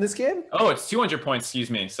in this game. Oh, it's 200 points. Excuse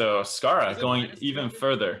me. So Scarra going even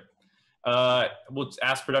further. We'll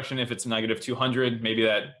ask production if it's negative 200. Maybe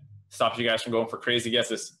that stops you guys from going for crazy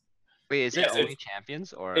guesses. Wait, is it only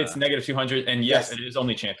champions or? It's negative 200, and yes, it is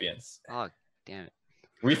only champions. Oh, damn it.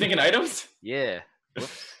 Were you thinking items? Yeah.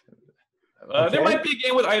 There might be a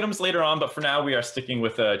game with items later on, but for now we are sticking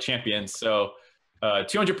with champions. So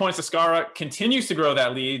 200 points to Scarra, continues to grow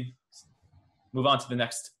that lead. Move on to the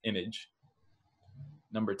next image.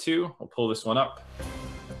 Number 2, we'll pull this one up.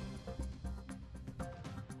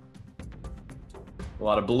 A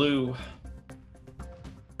lot of blue.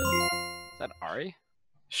 Is that Ari?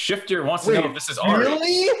 Shiphtur wants to know if this is Ari.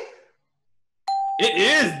 Really? It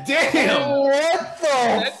is. Damn. What the?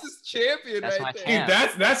 That's his champion That's right my there.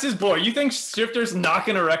 champ. Dude, that's his boy. You think Shifter's not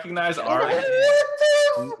gonna recognize Ari?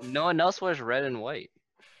 No one else wears red and white.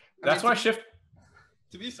 That's why Shift.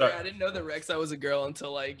 To be fair, I didn't know that Rexa was a girl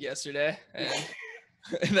until like yesterday, and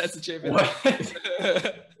that's the champion.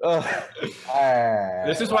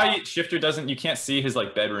 This is why Shiphtur doesn't. You can't see his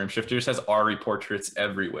like bedroom. Shiphtur just has Ari portraits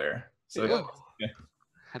everywhere. So. Yeah.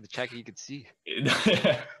 Had to check you could see.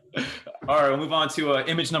 All right, we'll move on to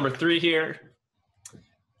image number 3 here.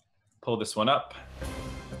 Pull this one up.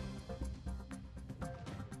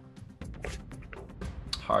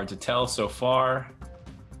 Hard to tell so far.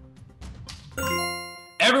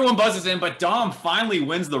 Everyone buzzes in, but Dom finally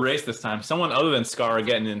wins the race this time. Someone other than Scarra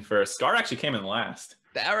getting in first. Scarra actually came in last.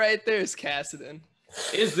 That right there is Cassidon.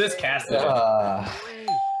 Is this Cassidon?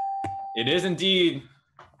 It is indeed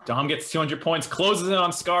Dom gets 200 points, closes in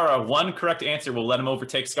on Scarra. One correct answer will let him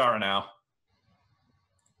overtake Scarra now.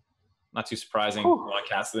 Not too surprising on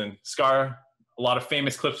Cassidy. Scarra, a lot of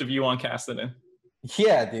famous clips of you on Cassidy.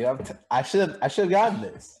 Yeah, dude. I should have gotten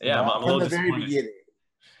this. Yeah, I'm a little from the very disappointed. beginning.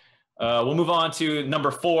 We'll move on to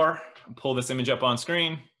number 4. Pull this image up on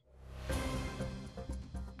screen.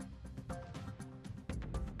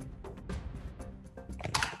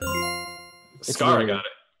 Scarra got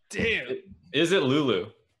it. Damn. Is it Lulu?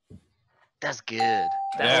 That's good.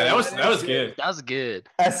 Yeah, that was good. That was good.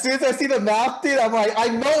 As soon as I see the mouth, dude, I'm like, I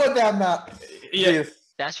know what that mouth. Yeah. Dude,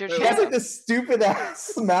 That's your he has chance. like this stupid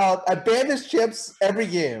ass mouth. I ban his chips every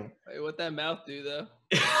game. Wait, what that mouth do though?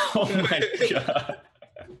 Oh my god.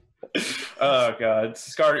 Oh god.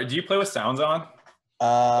 Scar, do you play with sounds on?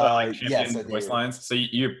 Like Yes, I voice do. lines. So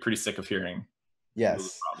you're pretty sick of hearing.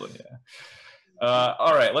 Yes. Probably, yeah.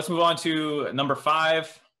 All right, let's move on to number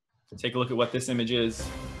 5. Take a look at what this image is.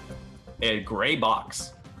 A gray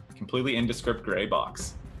box. Completely indescript gray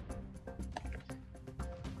box.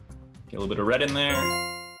 Get a little bit of red in there.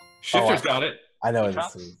 Shiphtur's got it. I know what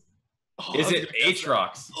Aatrox? this is. Oh, Is I was it gonna guess that.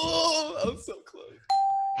 Aatrox? Oh, I was so close.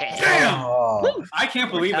 Damn! Oh. I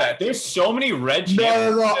can't believe that. There's so many red No,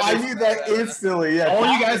 champions. no, no. I knew that instantly. Yeah. Oh,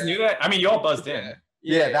 you guys knew that? I mean, you all buzzed in.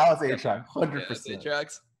 Yeah, that was Aatrox. Yeah, 100%.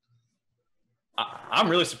 Aatrox. I'm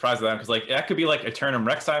really surprised at that because like that could be like Eternum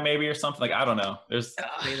Rexi maybe or something. Like I don't know. There's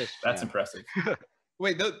that's impressive.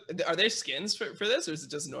 Wait, are there skins for this, or is it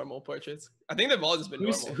just normal portraits? I think they've all just been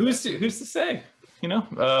normal. Who's to say? You know,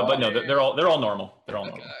 but no, they're all normal. They're all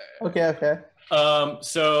normal. Okay.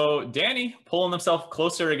 So Danny pulling himself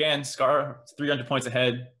closer again. Scar 300 points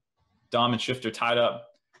ahead. Dom and Shiphtur tied up.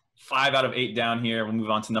 5 out of 8 down here. We'll move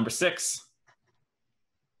on to number 6.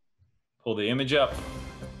 Pull the image up.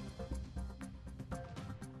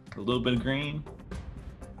 A little bit of green.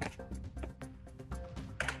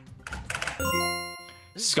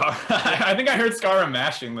 Scar. I think I heard Scarra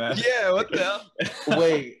mashing that. Yeah, what the hell?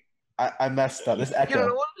 Wait, I messed up. This You don't know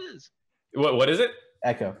Echo. what it is. What is it?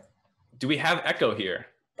 Echo. Do we have Echo here?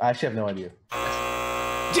 I actually have no idea.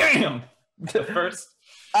 Damn. The first.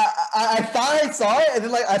 I thought I saw it, and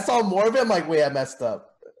then like I saw more of it. I'm like, wait, I messed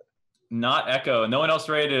up. Not Echo. No one else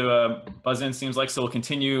ready to buzz in, seems like, so we'll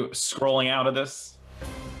continue scrolling out of this.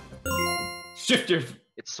 Shiphtur.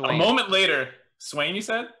 It's A Swain. moment later. Swain, you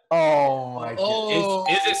said? Oh my god. Oh,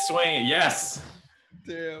 Is it Swain? Yes.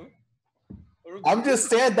 damn. I'm just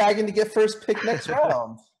sandbagging to get first pick next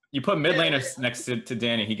round. You put mid laners next to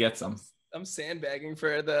Danny, he gets them. I'm sandbagging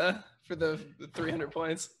for the 300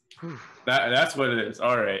 points. That's what it is.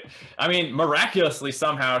 All right. I mean, miraculously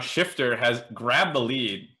somehow Shiphtur has grabbed the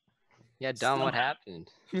lead. Yeah, Dom, what happened?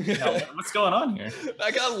 Now, what's going on here?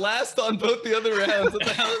 I got last on both the other rounds. What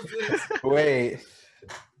the hell is this? Wait.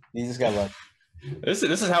 You just got lucky. This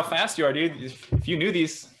is how fast you are, dude. If you knew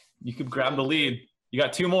these, you could grab the lead. You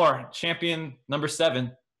got 2 more. Champion number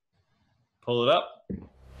 7. Pull it up.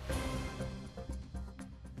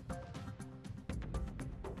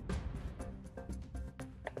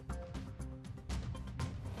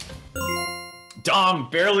 Dom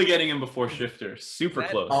barely getting him before Shiphtur. Super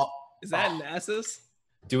close. Oh, Is that Nasus?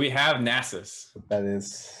 Do we have Nasus? that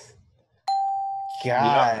is.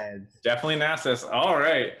 God. Definitely Nasus. All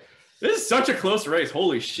right. This is such a close race.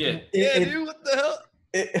 Holy shit. Dude, what the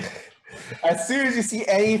hell? As soon as you see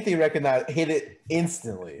anything recognized, hit it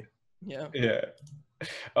instantly. Yeah. Yeah.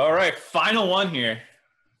 All right. Final one here.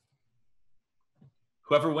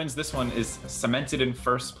 Whoever wins this one is cemented in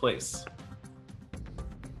first place.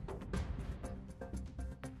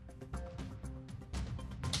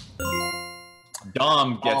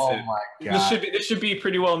 Dom gets Oh it. my god. This should be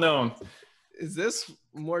pretty well known. Is this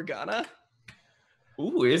Morgana?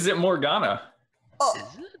 Ooh, is it Morgana? Is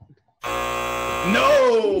it?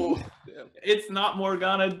 No, Damn. it's not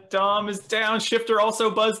Morgana. Dom is down. Shiphtur also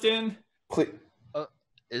buzzed in.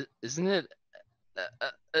 Isn't it?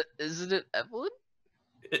 Isn't it Evelyn?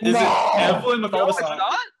 Is No! it Evelyn with all the It's signs?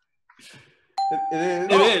 not.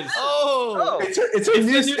 It It is. Oh. is. It's her It's new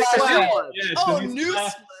the new splash. splash. one. Yeah, it's Oh, the new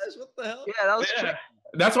splash. slash. What the hell? Yeah, that was. Yeah.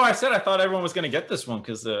 That's why I said I thought everyone was gonna get this one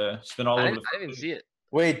because she's been all I over didn't, the. I didn't see it.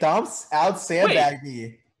 Wait, Dom's out sandbagged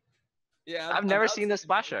me. Yeah. I've never seen the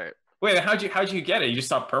splash art. Wait, how'd you get it? You just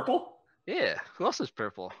saw purple? Yeah. Who else is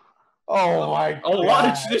purple? Oh my god. A lot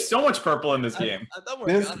of there's so much purple in this game. I thought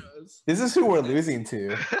This- Morgana was. This is who we're losing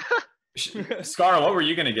to. Scar, what were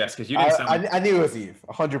you gonna guess? Because you didn't sound. I knew it was Eve,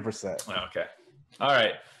 100%. Okay. All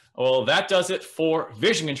right. Well, that does it for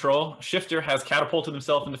Vision Control. Shiphtur has catapulted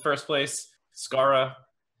himself into first place. Scarra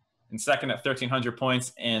in second at 1,300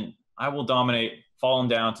 points, and IWillDominate fallen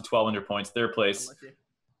down to 1,200 points, third place. Unlucky.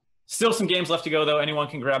 Still some games left to go, though. Anyone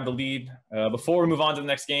can grab the lead. Before we move on to the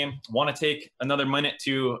next game, want to take another minute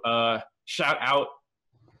to shout out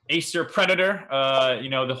Acer Predator.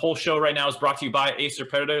 The whole show right now is brought to you by Acer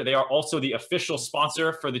Predator. They are also the official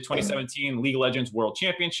sponsor for the 2017 League of Legends World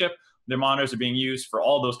Championship. Their monitors are being used for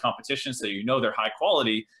all those competitions, so you know they're high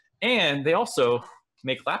quality. And they also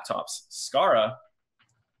make laptops. Scarra,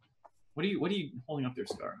 what are you holding up there,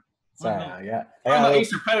 Scarra? Sorry, I got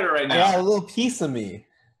Acer Predator right now. I got a little piece of me.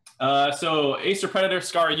 So Acer Predator,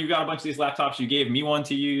 Scarra, you got a bunch of these laptops. You gave me one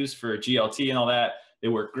to use for GLT and all that. They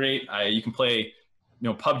work great. You can play,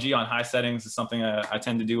 PUBG on high settings is something I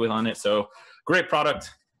tend to do with on it. So great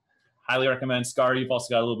product. Highly recommend. Scarra, you've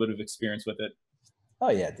also got a little bit of experience with it. Oh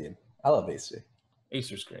yeah, dude. I love Acer.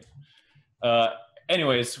 Acer's great.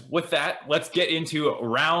 Anyways, with that, let's get into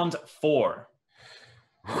round 4.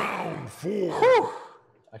 Round 4.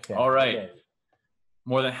 Okay. All right. Okay.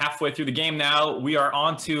 More than halfway through the game now. We are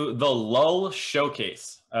on to the Lull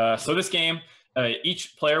Showcase. So this game,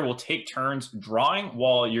 each player will take turns drawing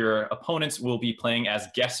while your opponents will be playing as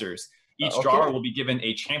guessers. Each drawer will be given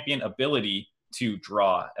a champion ability to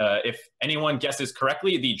draw. If anyone guesses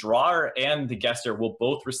correctly, the drawer and the guesser will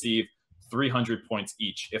both receive 300 points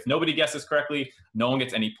each. If nobody guesses correctly, no one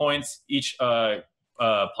gets any points. Each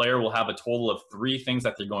player will have a total of 3 things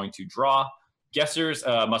that they're going to draw. Guessers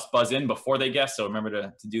must buzz in before they guess, so remember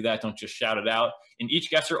to do that. Don't just shout it out. And each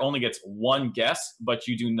guesser only gets 1 guess, but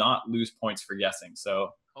you do not lose points for guessing.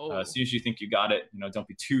 So as soon as you think you got it, don't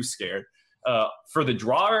be too scared. For the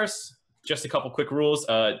drawers, just a couple quick rules.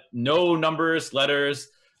 No numbers, letters,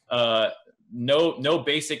 no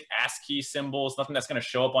basic ASCII symbols, nothing that's going to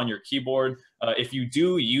show up on your keyboard. If you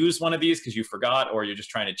do use one of these because you forgot or you're just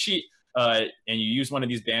trying to cheat, and you use one of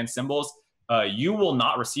these banned symbols, you will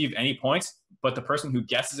not receive any points, but the person who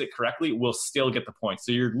guesses it correctly will still get the points.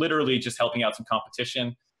 So you're literally just helping out some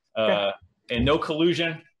competition. And no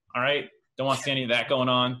collusion, all right? Don't want to see any of that going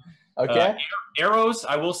on. Okay. Arrows,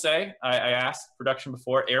 I will say, I asked production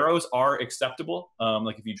before, arrows are acceptable.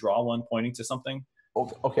 Like if you draw one pointing to something.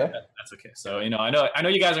 Okay. That's okay. So, I know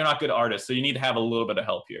you guys are not good artists, so you need to have a little bit of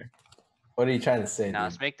help here. What are you trying to say? Now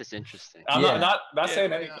let's make this interesting. I'm not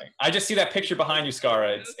saying anything. I just see that picture behind you,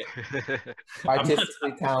 Scarra.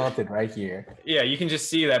 Artistically talented right here. Yeah, you can just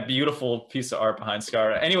see that beautiful piece of art behind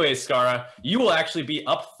Scarra. Anyways, Scarra, you will actually be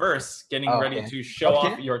up first, getting ready to show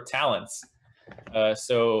off your talents. Like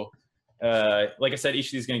I said, each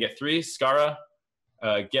of these is going to get 3. Scarra,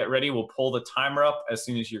 get ready. We'll pull the timer up as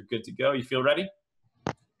soon as you're good to go. You feel ready?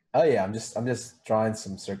 Oh yeah, I'm just drawing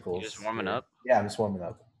some circles. You just warming up? Yeah, I'm just warming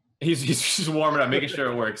up. He's just warming up, making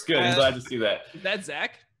sure it works. Good. I'm glad to see that. Is that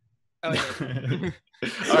Zach? Oh, yeah.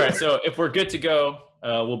 All right. So if we're good to go,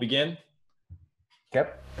 we'll begin.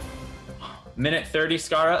 Yep. Minute 30,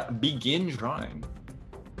 Scarra. Begin drawing.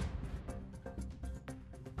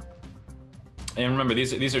 And remember,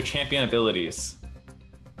 these are champion abilities.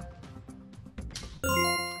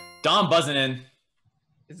 Dom buzzing in.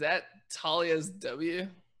 Is that Talia's W?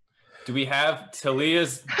 Do we have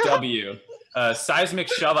Talia's W? Seismic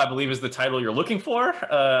Shove, I believe, is the title you're looking for.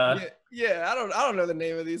 Yeah, I don't know the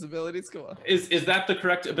name of these abilities. Come on. Is that the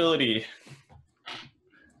correct ability?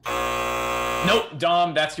 Nope,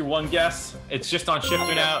 Dom, that's your one guess. It's just on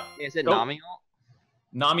Shiphtur now. Is it Nami ult?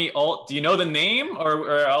 Nami ult. Do you know the name,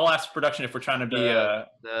 or I'll ask production if we're trying to be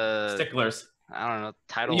the sticklers. I don't know.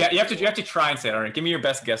 Title. Yeah, you have to try and say it. All right, give me your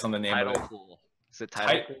best guess on the name Title of it. pool. Is it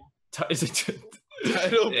title pool? Is it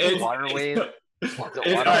Tidal It's- Water wave? All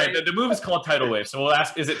right, the move is called Tidal Wave, so we'll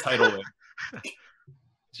ask, is it Tidal Wave?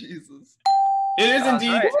 Jesus. It is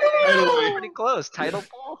indeed Right. Tidal Wave. Pretty close. Title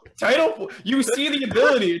pool? Tidal Pool. You see the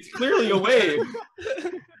ability. It's clearly a wave.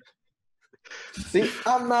 See,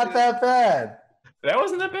 I'm not that bad. That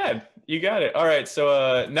wasn't that bad. You got it. All right,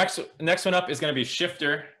 so next one up is going to be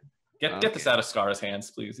Shiphtur. Get this out of Scarra's hands,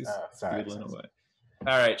 please. He's Sorry. doodling away.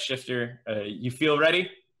 All right, Shiphtur, you feel ready?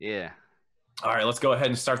 Yeah. All right, let's go ahead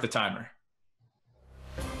and start the timer.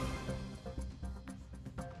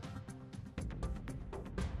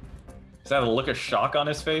 Is that a look of shock on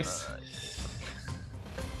his face?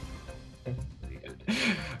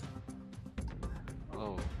 Oh.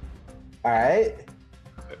 All right.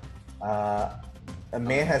 A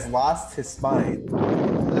man has lost his spine.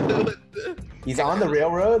 He's on the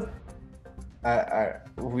railroad.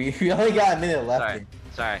 We only got a minute left. Sorry. here.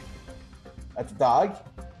 Sorry. That's a dog.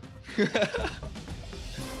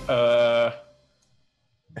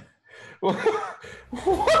 What?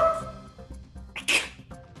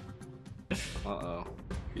 Uh-oh.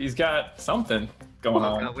 He's got something going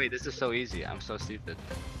on. Oh, wait, this is so easy. I'm so stupid.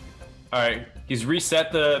 All right, he's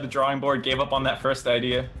reset the drawing board, gave up on that first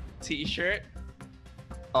idea. T-shirt.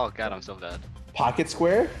 Oh god, I'm so bad. Pocket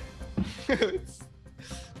square?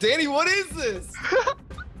 Danny, what is this?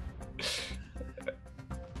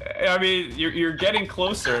 I mean, you're getting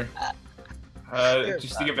closer.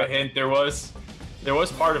 Just to give a hint, there was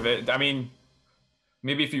part of it. I mean,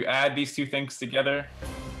 maybe if you add these two things together,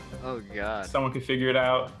 Oh god. someone could figure it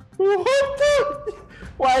out. What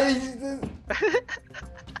the?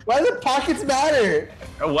 Why do pockets matter?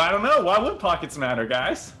 Well, I don't know. Why would pockets matter,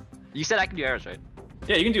 guys? You said I can do arrows, right?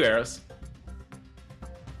 Yeah, you can do arrows.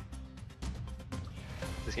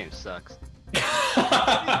 This game sucks.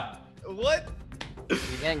 What? You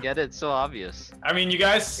can't get it. It's so obvious. I mean, you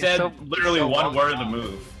guys said literally so one well word of the drawn.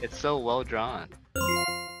 move. It's so well drawn.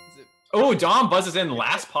 Is it, Oh, Dom buzzes in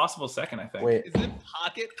last possible second, I think. Wait, is it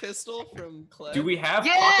pocket pistol from Clem? Do we have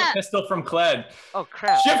Yeah! pocket pistol from Kled? Oh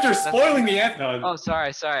crap. Shiphtur spoiling the answer. Oh,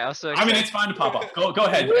 sorry. I was so I excited. mean, it's fine to pop up. Go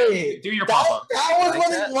ahead. Wait, Do your pop up. that was Like what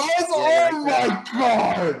that? it was. Yeah, Oh like my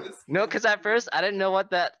god! No, because at first I didn't know what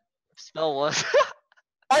that spell was.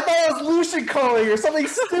 I thought it was Lucian calling or something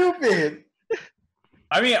stupid.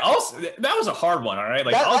 I mean, also that was a hard one. All right,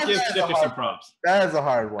 like That- I'll that give is a Shiphtur hard some one. props. That is a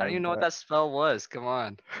hard one. I don't even know what that spell was. Come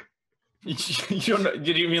on. You don't know,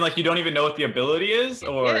 did you mean like you don't even know what the ability is,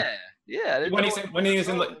 or Yeah. I didn't when know he's what- in, when he's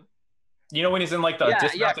in like, you know, when he's in like the yeah, I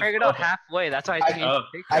dismounted figured flow? out halfway. That's why I changed Oh,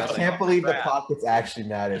 the I picture. can't believe the crap. pockets actually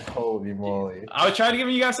mattered. Holy moly! I was trying to give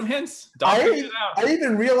you guys some hints. Dom I figured didn't, it out. I didn't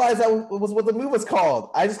even realize that was what the move was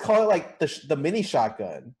called. I just call it like the mini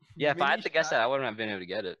shotgun. Yeah, if I had to guess that, I wouldn't have been able to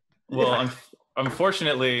get it. Well,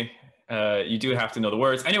 unfortunately, you do have to know the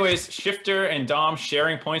words. Anyways, Shiphtur and Dom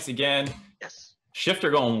sharing points again. Yes.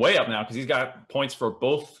 Shiphtur going way up now because he's got points for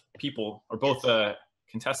both people or both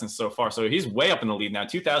contestants so far. So he's way up in the lead now,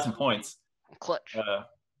 2,000 points. Clutch.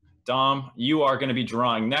 Dom, you are going to be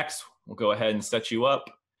drawing next. We'll go ahead and set you up.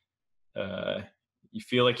 You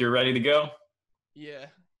feel like you're ready to go? Yeah.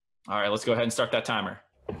 All right, let's go ahead and start that timer.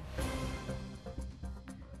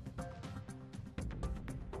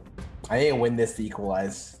 I didn't win this to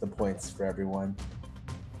equalize the points for everyone.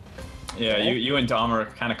 Yeah, you and Dom are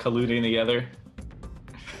kind of colluding together.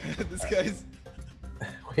 This guy's.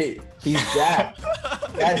 Wait, he's jacked.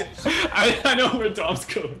 Guys, I know where Dom's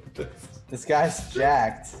going with this. this guy's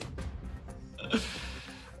jacked.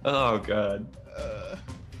 Oh, God.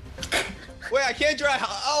 Wait, I can't draw.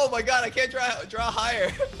 Oh my god, I can't draw higher.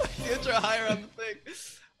 I can't draw higher on the thing.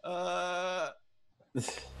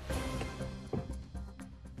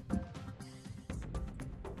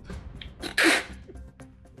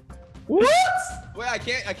 What? Wait, I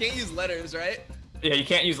can't use letters, right? Yeah, you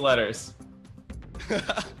can't use letters.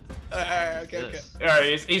 Alright, okay. Yes. All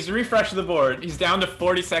right, he's refreshed the board. He's down to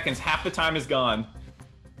 40 seconds. Half the time is gone.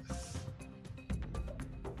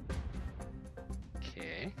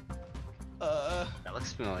 Okay. Uh, That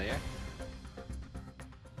looks familiar.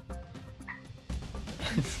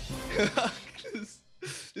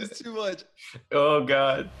 There's too much. Oh,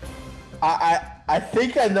 God. I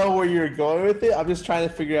think I know where you're going with it. I'm just trying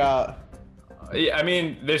to figure out. Yeah, I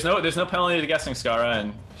mean, there's no penalty to guessing, Scarra,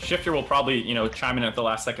 and Shiphtur will probably, chime in at the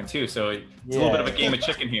last second too. So it's a little bit of a game of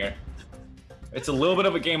chicken here. It's a little bit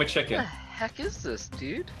of a game of What the chicken. heck is this,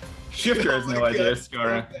 dude? Shiphtur has Oh no my idea, God,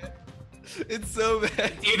 Scarra. It's so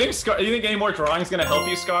bad. Do you think any more drawing is gonna help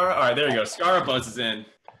you, Scarra? All right, there you go. Scarra buzzes in.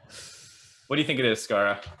 What do you think it is,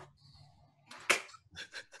 Scarra?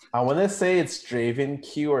 I want to say it's Draven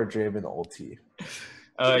Q or Draven ulti.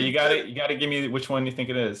 You gotta give me which one you think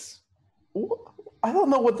it is. I don't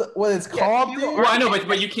know what it's called. Q dude. or- Well, I know,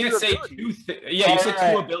 but you can't say two. Yeah, you said two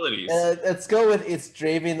Alright. abilities. Let's go with it's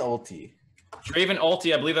Draven ulti. Draven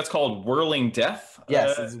ulti, I believe that's called Whirling Death.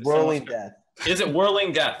 Yes, it's Whirling Death. Is it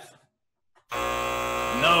Whirling Death?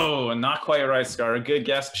 No, not quite right, Scarra. Good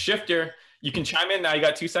guess. Shiphtur, you can chime in now. You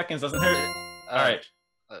got 2 seconds. Doesn't hurt. All right,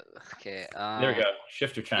 Okay. there we go.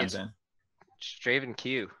 Shiphtur chimes in. Draven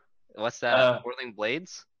Q. What's that? Whirling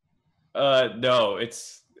Blades? No,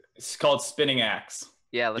 it's called Spinning Axe.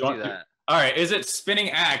 Yeah, let's You do want- that. All right, is it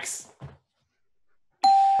Spinning Axe?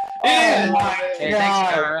 Oh Yeah. my Hey, thanks,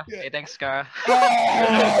 god! Scarra. Hey, thanks, Scarra. Oh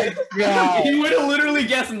my god! You would have literally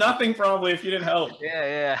guessed nothing probably if you didn't help.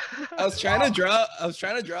 Yeah. I was trying to draw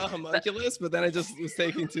a homunculus, but then I just was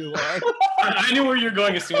taking too long. I knew where you're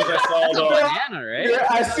going as soon as I saw That's a the. banana, right? Yeah,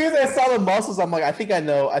 as soon as I saw the muscles, I'm like, I think I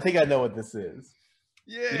know what this is.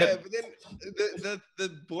 Yeah, but then the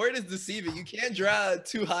board is deceiving. You can't draw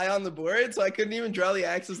too high on the board, so I couldn't even draw the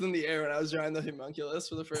axis in the air when I was drawing the homunculus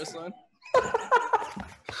for the first one.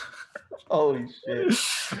 Holy shit!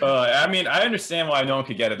 I mean, I understand why no one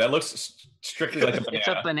could get it. That looks strictly like a banana. It's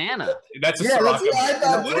a banana. That's a Yeah, that's Soraka. what I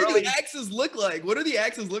thought. What do the axes look like? What do the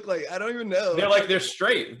axes look like? I don't even know. They're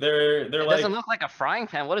straight. They're It like doesn't look like a frying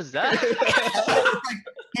pan. What is that?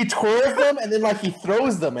 He twirls them and then like he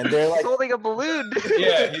throws them and they're He's like, holding a balloon.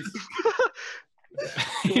 yeah.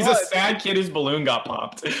 He's a sad kid whose balloon got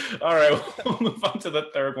popped. All right, we'll move on to the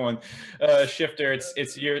third one. Shiphtur,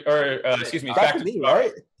 it's your excuse me, it's back to me, Scarra.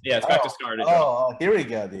 right? Yeah, it's back to Scarra. to draw. Oh, here we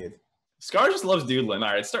go, dude. Scarra just loves doodling.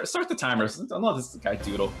 All right, start the timers. Don't let this guy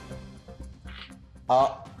doodle.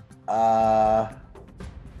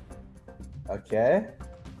 Okay.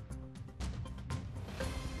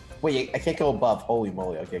 Wait, I can't go above. Holy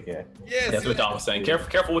moly. Okay. Yeah, That's what Dom was saying.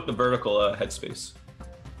 Careful with the vertical headspace.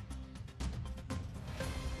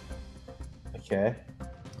 Okay. All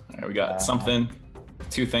right, we got something,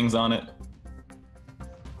 2 things on it.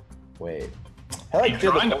 Wait. I like You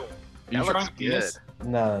drawing? the- You That looks drawing good. this?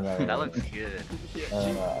 No. That looks good.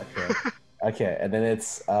 Okay. Okay, and then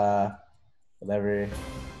it's whatever.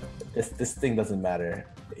 This thing doesn't matter.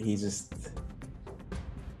 He just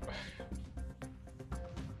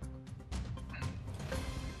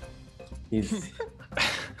he's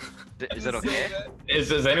Is it okay?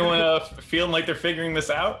 Is anyone feeling like they're figuring this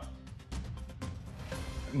out?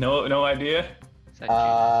 No idea. Is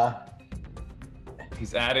that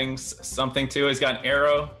He's adding something to it. He's got an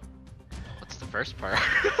arrow. What's the first part?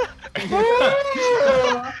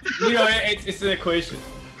 You know, it's an equation.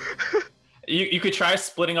 You could try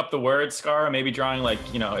splitting up the word, Scarra. Maybe drawing like,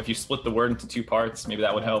 you know, if you split the word into 2 parts, maybe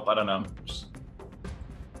that would help. I don't know.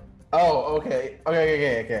 Oh, okay.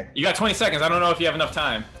 You got 20 seconds. I don't know if you have enough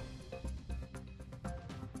time.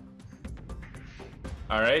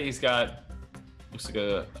 All right, he's got, looks like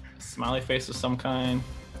a smiley face of some kind.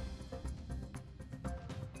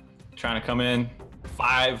 Trying to come in.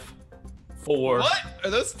 5, 4. What? Are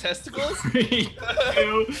those testicles? 3,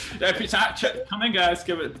 2. Come in, guys.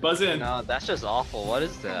 Give it. Buzz in. No, that's just awful. What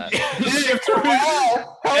is that?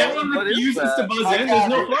 Everyone What is refuses that? to buzz in. There's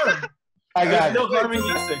no harm. I got There's no it. harm in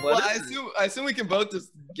guessing. Well, What I is it? assume we can both just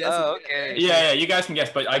guess. Oh, it. okay. Yeah, you guys can guess,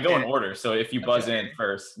 but I go in Okay. order. So if you buzz Okay. in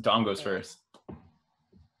first, Dom goes first.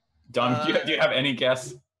 Dom, do you have any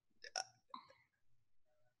guess?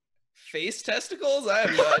 Face testicles? I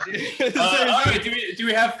have no idea. All right, do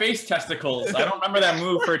we have face testicles? I don't remember that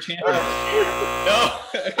move for a champion. No,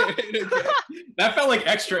 that felt like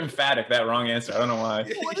extra emphatic. That wrong answer. I don't know why.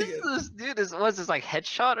 What is this, dude? Was this like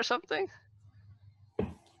headshot or something?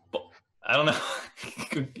 I don't know.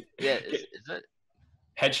 Yeah, is it?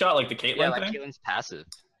 Headshot like the Caitlyn Yeah, like thing? Caitlin's passive.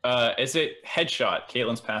 Is it headshot?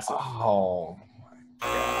 Caitlyn's passive. Oh.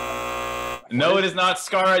 No, it is not.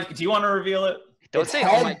 Scarra, do you want to reveal it? Don't It's say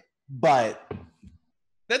head, oh my. But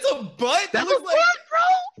That's a butt? That's looks a butt, bro!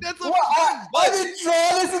 That's a what? I butt. didn't draw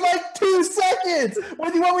this in like 2 seconds.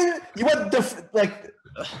 What do you want me to? You want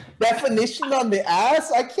definition on the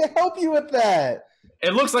ass? I can't help you with that.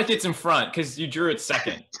 It looks like it's in front because you drew it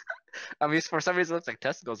second. I mean, for some reason, it looks like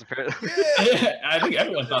testicles. Apparently. Yeah. I think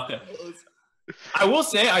everyone thought that. I will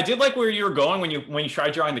say I did like where you were going when you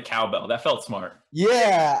tried drawing the cowbell. That felt smart.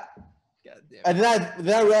 Yeah. God damn And it.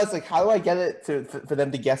 then I realized like, how do I get it for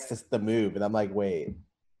them to guess the move? And I'm like, wait.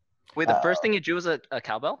 Wait, the first thing you drew was a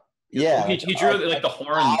cowbell? Yeah. He drew like the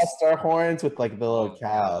horns. All-star horns with like the little Oh,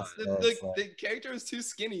 cows. The, So the, it's like- the character was too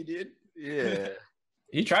skinny, dude. Yeah.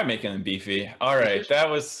 He tried making them beefy. All right, that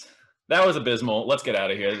was abysmal. Let's get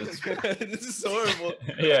out of here. This is horrible.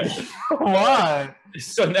 Yeah. Come on.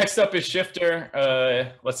 So next up is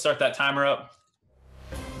Shiphtur. Let's start that timer up.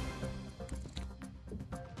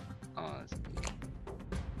 Oh, that's-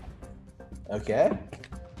 Okay.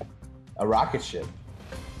 A rocket ship.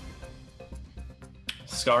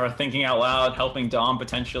 Scarra thinking out loud, helping Dom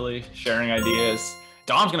potentially, sharing ideas.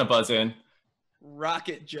 Dom's gonna buzz in.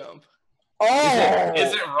 Rocket jump. Oh.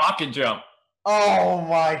 Is it rocket jump? Oh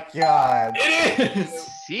my god. It is.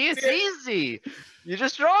 See, it's easy. You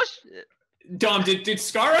just draw shit. Dom, did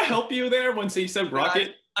Scarra help you there once he said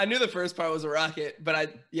rocket? I knew the first part was a rocket, but I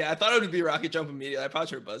thought it would be rocket jump immediately. I probably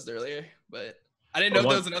should have buzzed earlier, but I didn't know if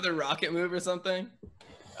there was another rocket move or something.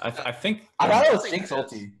 I think. I thought it was Jinx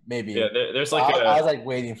ulti, maybe. Yeah, there's like I was like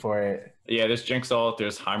waiting for it. yeah, there's Jinx ult,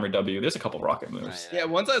 there's Heimer W, there's a couple rocket moves. Yeah,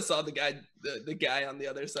 once I saw the guy on the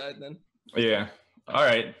other side, then Yeah. All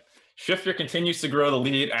right. Shiphtur continues to grow the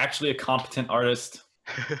lead. Actually, a competent artist.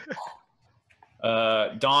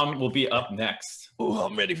 Dom will be up next. ooh,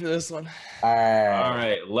 I'm ready for this one. All right. All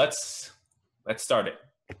right, let's start it.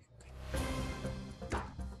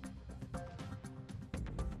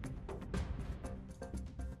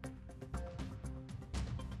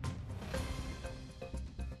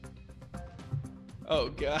 Oh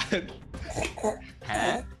god.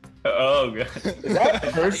 Huh? Oh god. Is that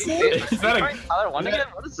a person? Is that a- Tyler won again?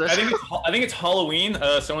 What is this? I think it's Halloween.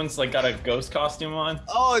 Someone's like got a ghost costume on.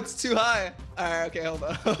 Oh, it's too high. All right, okay, hold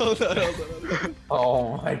on. Hold on.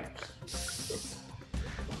 Oh my.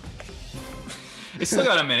 He's still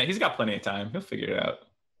got a minute. He's got plenty of time. He'll figure it out.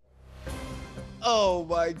 Oh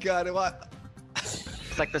my god. What?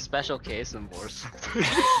 It's like the special case in Wars.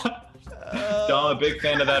 Dom, a big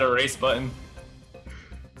fan of that erase button.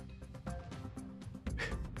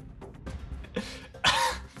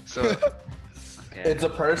 So, okay. It's a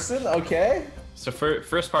person. Okay. So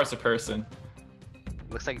first part's a person.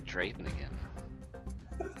 Looks like Drayton again.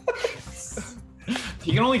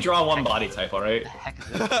 He can only draw one body type, all right? The heck is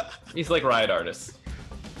this? He's like riot artist.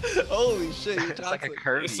 Holy shit, you're It's like a toxic.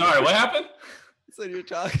 curvy. Sorry, what happened? So you're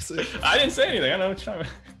toxic. I didn't say anything. I know what you're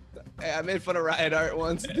talking Hey, I made fun of Riot Art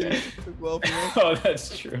once, dude. Took well for me. about. Oh,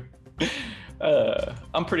 that's true.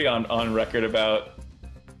 I'm pretty on record about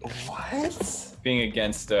What? being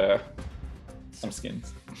against some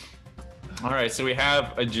skins. All right, so we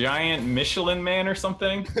have a giant Michelin man or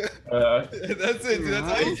something. That's it, dude.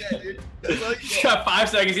 That's all you get, dude. That's all you He's get. got 5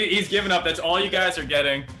 seconds. He's giving up. That's all you guys are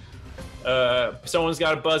getting. Someone's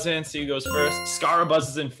got to buzz in. So he goes first. Scarra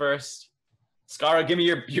buzzes in first. Scarra, give me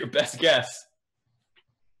your best guess.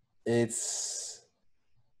 It's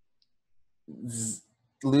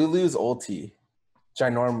Lulu's ulti.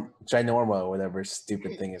 Ginormo, whatever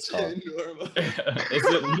stupid thing it's called. Normal. Is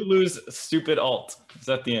it Lulu's stupid alt? Is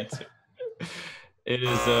that the answer? It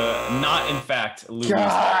is not, in fact, Lulu's.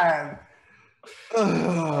 God.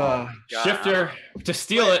 God. Shiphtur to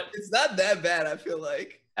steal Wait, it. It's not that bad, I feel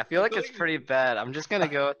like. I feel like it's pretty bad. I'm just gonna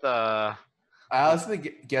go with the. I was gonna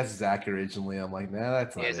guess Zach originally. I'm like, nah,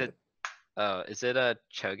 that's not Is it. it? Oh, is it a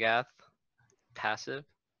Cho'Gath passive?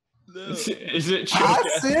 No. Is it Cho'Gath?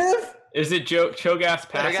 Passive? Is it Cho'Gath's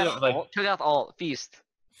passive? Cho'Gath Like, alt, Cho'Gath alt feast.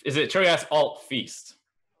 is it Cho'Gath's alt feast?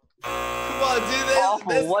 Come on, dude.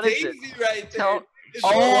 Awful. That's What is Daisy it? right there. Tell- It's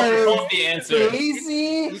Oh, What's the answer?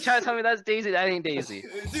 Daisy? You try to tell me that's Daisy? That ain't Daisy.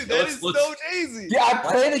 Dude, that is so Daisy. Yeah, I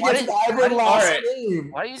played Why against did- Ivory last Alright.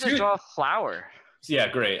 game. Why don't you just Dude. draw a flower? Yeah,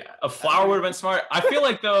 great. A flower would have been smart. I feel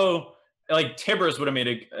like though, like Tibbers would have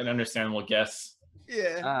made an understandable guess.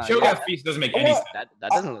 Yeah. Cho'Gath feast doesn't make any sense. That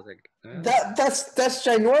doesn't look like. That's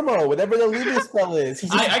Ginormo, whatever the Lulu spell is. He,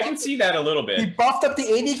 I can see that a little he bit. buffed up the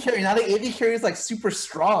 80 carry. Now the 80 carry is like super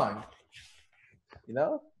strong. You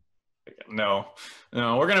know? No,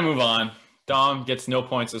 we're gonna move on. Dom gets no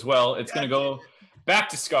points as well. It's gonna go back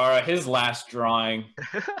to Scarra, his last drawing.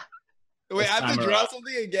 Wait, I have time to draw around.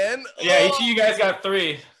 something again? Yeah, each Oh. of you guys got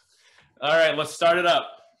 3. All right, let's start it up.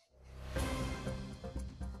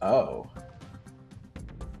 Oh.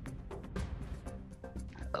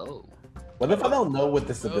 Oh. What if I don't know what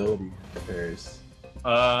this ability is?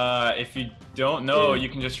 If you don't know, you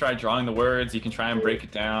can just try drawing the words. You can try and break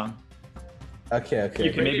it down. Okay.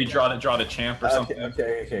 You can maybe draw the champ or something.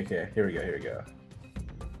 Okay. Here we go.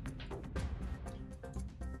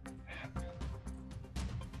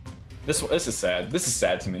 This is sad. This is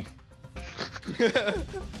sad to me.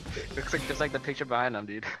 Looks like just like the picture behind him,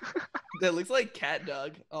 dude. That looks like cat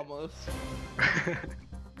dog almost.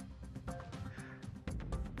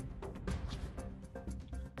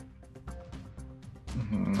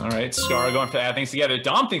 All right, Scarra going to add things together.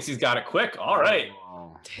 Dom thinks he's got it quick. All right.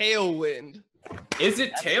 Oh. Tailwind. Is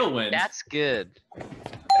it Tailwind? That's good. That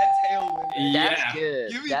tailwind. Yeah. That's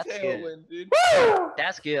good. Give me That's good. tailwind, dude.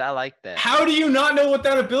 That's good. I like that. How do you not know what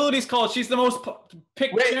that ability is called? She's the most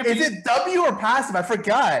picked Wait, champion. is it W or passive? I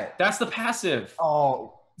forgot. That's the passive.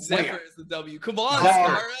 Oh, Zephyr is the W. Come on, No.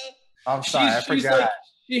 Scarra. I'm sorry, I She's forgot. like,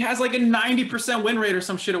 she has like a 90% win rate or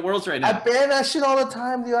some shit at Worlds right I now. ban that shit all the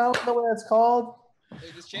time, dude. I don't know what that's called. Hey,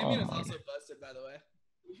 this champion is Oh. also busted, by the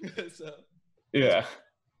way. So. Yeah.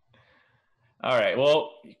 All right.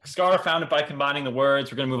 Well, Scarra found it by combining the words.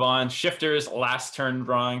 We're going to move on. Shiphtur's last turn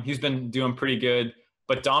drawing. He's been doing pretty good.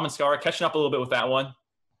 But Dom and Scarra catching up a little bit with that one.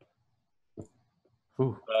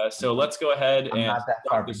 Ooh. So let's go ahead I'm and not that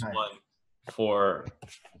far start this behind. one for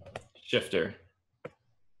Shiphtur.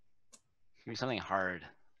 Give me something hard.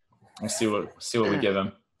 Let's see what we give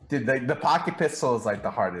him. Dude, the pocket pistol is like the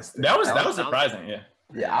hardest thing. That was surprising. Yeah.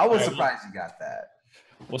 Yeah, I was Alright, surprised you got that.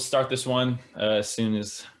 We'll start this one as soon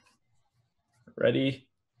as ready.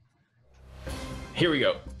 Here we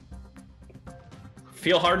go.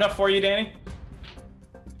 Feel hard enough for you, Danny?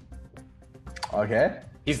 Okay.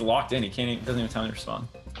 He's locked in. He doesn't even tell me to respond.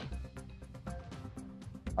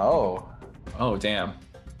 Oh, Oh, damn.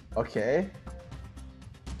 okay.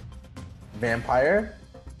 Vampire.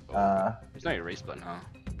 There's no erase button, huh?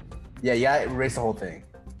 Yeah, erase the whole thing.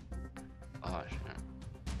 Oh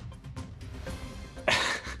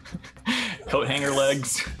Coat hanger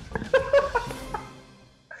legs.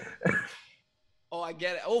 Oh, I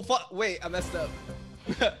get it. Oh, fuck. Wait, I messed up.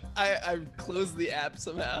 I closed the app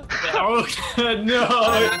somehow. Oh, no.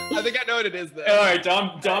 I think I know what it is, though. All right,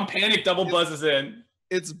 Dom panic double buzzes in.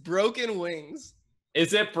 It's broken wings.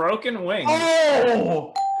 Is it broken wings?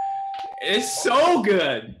 Oh! It's so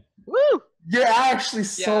good. Woo! You're actually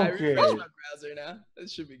so I good. refreshed my browser now. It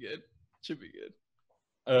should be good. Should be good.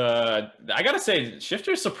 I gotta say,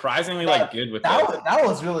 Shiphtur's surprisingly like good with That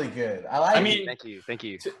was really good. I mean, thank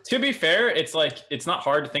you. To be fair, it's like it's not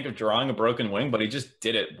hard to think of drawing a broken wing, but he just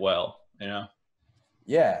did it well. You know.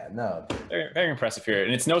 Yeah. No. Very, very impressive here,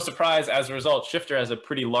 and it's no surprise as a result. Shiphtur has a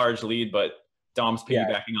pretty large lead, but Dom's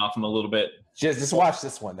piggybacking off him a little bit. Just watch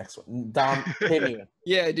this one next one. Dom, hit me.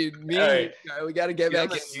 Yeah, dude. All right. We got to get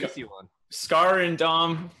back in. Juicy one. Scarra and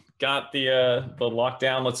Dom got the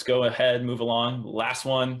lockdown. Let's go ahead, move along. Last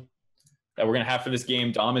one that we're gonna have for this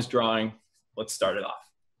game. Dom is drawing. Let's start it off.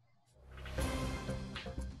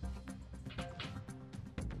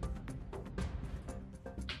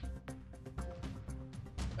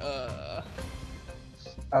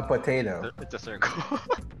 A potato. It's a circle.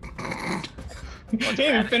 He didn't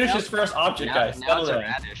even finish his first object, guys. Now it's a Settle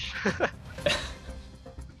down. radish.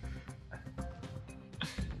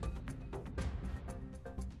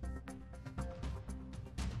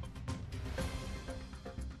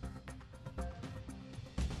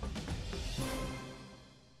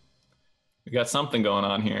 We got something going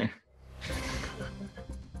on here.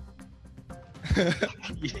 You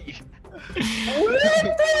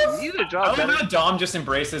need to draw I love better. how Dom just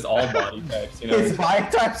embraces all body types. You know, His body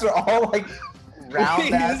types are all like round.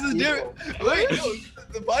 Wait, this is different. Wait, no,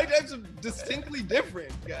 the body types are distinctly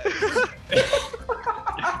different, guys.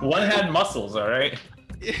 one had muscles. All right.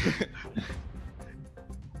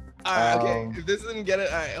 All right, okay. If this didn't get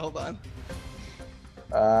it, all right, hold on.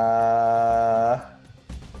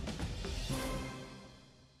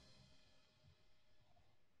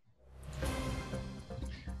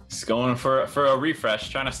 Just going for a refresh,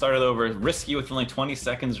 trying to start it over. Risky with only 20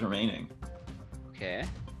 seconds remaining. Okay.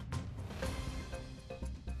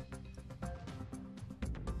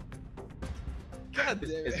 God damn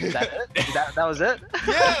it. Is that it? That was it?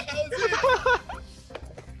 Yeah, that was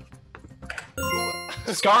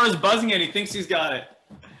it. Scarra's buzzing it. He thinks he's got it.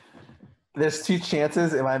 There's two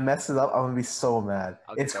chances. If I mess it up, I'm gonna be so mad.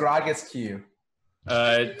 Okay, It's Gragas Q.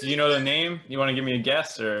 Do you know the name? You want to give me a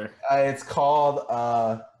guess, or It's called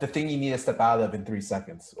the thing you need to step out of in 3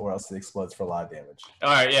 seconds, or else it explodes for a lot of damage. all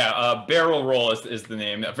right, yeah. Barrel roll is the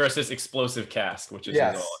name versus explosive cast, which is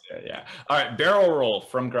Yes. the roll. Yeah. All right, barrel roll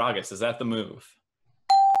from Gragas. Is that the move?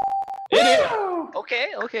 It is. Okay.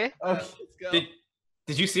 Okay. Let's go.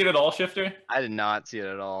 Did you see it at all, Shiphtur? I did not see it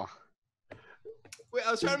at all. Wait,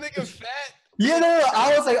 I was trying to make him fat. Yeah, no,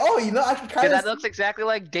 I was like, oh, you know, I can Dude, kind that of. looks exactly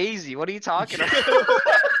like Daisy. What are you talking about?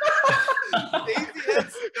 Daisy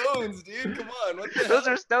had stones, dude. Come on. What the Those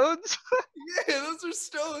hell? are stones? Yeah, those are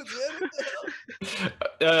stones, man.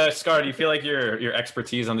 What the hell? Scar, do you feel like your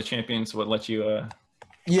expertise on the champions would let you?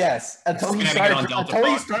 Yes, until he Scanning it on Delta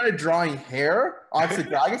Fox. started drawing hair onto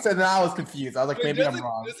Gragas, and then I was confused. I was like, Wait, maybe I'm does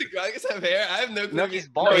wrong. Does the Gragas have hair? I have no clue. No, if he's he-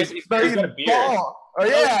 bald. No, he's got a beard. bald. Oh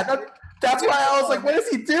yeah, that's why I was like, what is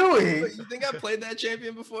he doing? Wait, you think I played that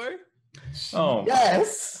champion before? Oh,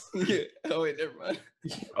 Yes. Yeah. Oh wait, never mind.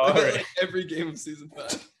 all right. Every game of season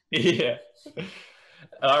 5. Yeah.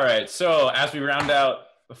 All right. So as we round out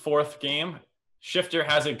the fourth game, Shiphtur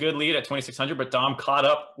has a good lead at 2,600, but Dom caught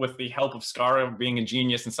up with the help of Scarra being a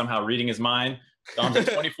genius and somehow reading his mind. Dom's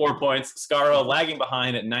at 24 points. Scarra lagging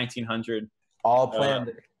behind at 1,900. All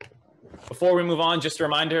planned. Before we move on, just a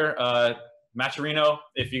reminder, Matcherino,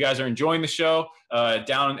 if you guys are enjoying the show,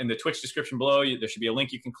 down in the Twitch description below, there should be a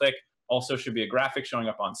link you can click. Also should be a graphic showing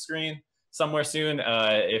up on screen somewhere soon.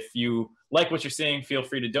 If you like what you're seeing, feel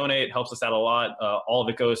free to donate. It helps us out a lot. All of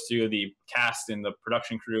it goes to the cast and the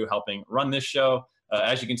production crew helping run this show.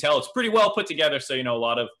 As you can tell, it's pretty well put together. So, you know, a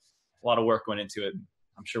lot of work went into it.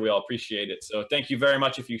 I'm sure we all appreciate it. So thank you very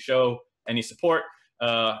much if you show any support.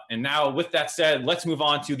 And now with that said, let's move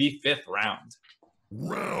on to the 5th round.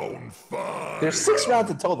 Round 5. There's 6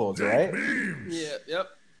 rounds in total, right? Memes. Yeah. Yep.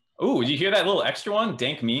 Ooh, did you hear that little extra one?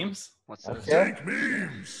 Dank memes? What's this? Okay. Dank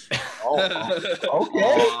memes. Oh, okay.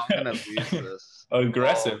 Oh, I'm gonna lose this.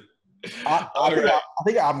 Aggressive. I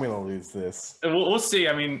think I'm gonna lose this. We'll see.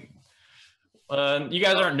 I mean, you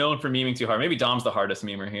guys aren't known for memeing too hard. Maybe Dom's the hardest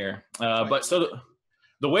memer here. But so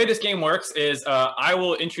the way this game works is I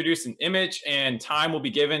will introduce an image and time will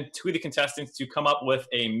be given to the contestants to come up with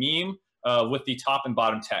a meme with the top and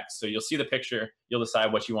bottom text. So you'll see the picture. You'll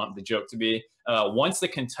decide what you want the joke to be. Once the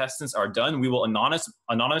contestants are done, we will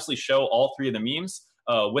anonymously show all 3 of the memes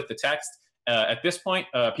with the text. At this point,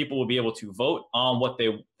 people will be able to vote on what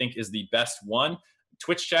they think is the best one.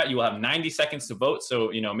 Twitch chat, you will have 90 seconds to vote,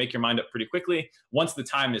 so make your mind up pretty quickly. Once the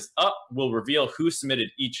time is up, we'll reveal who submitted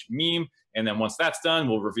each meme, and then once that's done,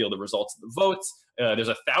 we'll reveal the results of the votes. There's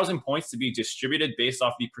 1,000 points to be distributed based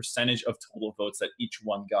off the percentage of total votes that each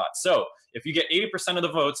one got. So if you get 80% of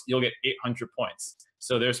the votes, you'll get 800 points.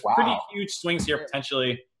 So there's pretty huge swings here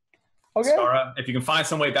potentially. Okay. Scarra, if you can find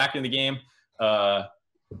some way back in the game, this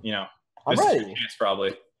is your chance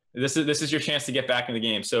probably. This is your chance to get back in the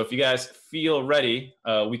game. So if you guys feel ready,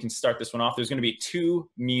 we can start this one off. There's going to be 2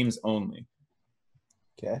 memes only.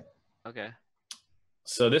 Okay.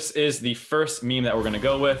 So this is the first meme that we're going to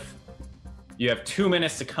go with. You have 2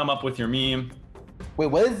 minutes to come up with your meme. Wait,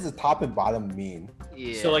 what does the top and bottom mean?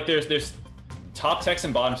 Yeah. So like there's top text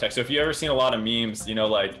and bottom text. So if you've ever seen a lot of memes,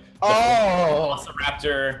 like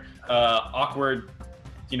Velociraptor, awkward,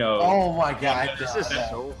 Oh my god. This is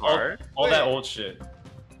so hard. All that old shit.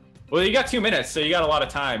 Well, you got 2 minutes, so you got a lot of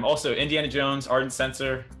time. Also, Indiana Jones, Ardent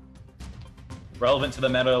Censor, relevant to the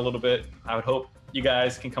meta a little bit. I would hope you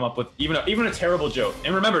guys can come up with even a terrible joke.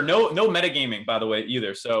 And remember, no metagaming, by the way,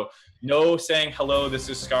 either. So no saying, hello, this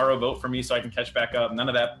is Scarra, vote for me so I can catch back up. None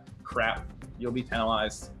of that crap. You'll be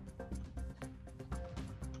penalized.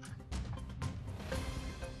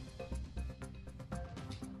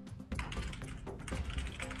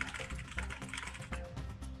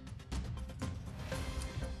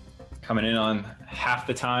 Coming in on half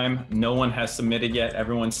the time. No one has submitted yet.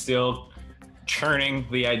 Everyone's still churning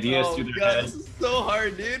the ideas through their head. This is so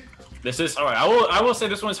hard, dude. This is all right. I will say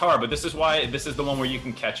this one's hard, but this is why this is the one where you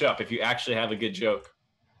can catch up if you actually have a good joke.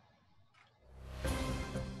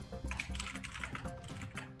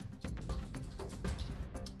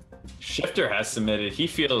 Shiphtur has submitted. He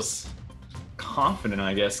feels confident,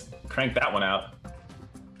 I guess. Crank that one out.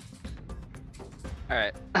 All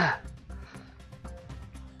right.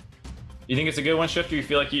 You think it's a good one, Shiphtur? You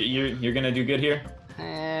feel like you're gonna do good here?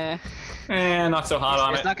 Not so hot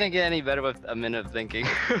on it. It's not gonna get any better with a minute of thinking.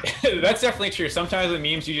 That's definitely true. Sometimes with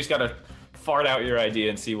memes, you just gotta fart out your idea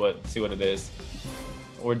and see what it is.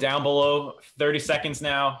 We're down below 30 seconds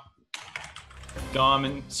now. Dom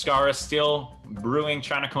and Scarra still brewing,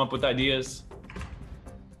 trying to come up with ideas.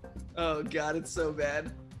 Oh god, it's so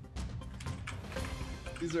bad.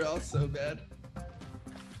 These are all so bad.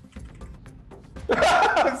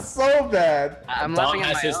 So bad. I'm Dom laughing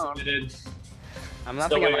has at my his own. submitted. I'm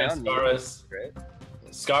laughing at my own. Scarra's. Great.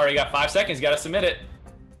 Scarra, you got 5 seconds. You gotta submit it.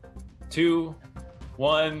 2,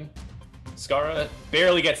 1. Scarra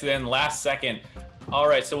barely gets it in last second. All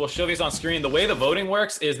right, so we'll show these on screen. The way the voting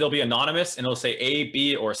works is they'll be anonymous and it'll say A,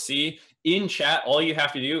 B, or C. In chat, all you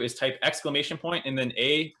have to do is type exclamation point and then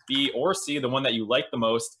A, B, or C, the one that you like the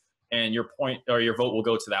most, and your point or your vote will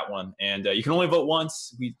go to that one. And you can only vote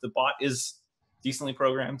once. The bot is decently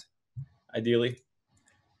programmed, ideally.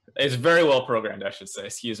 It's very well programmed, I should say.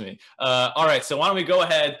 Excuse me. All right, so why don't we go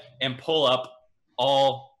ahead and pull up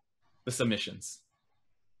all the submissions.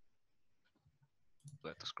 We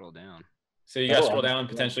have to scroll down. So you guys scroll down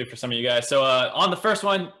potentially for some of you guys. So on the first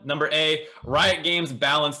one, number A, Riot Games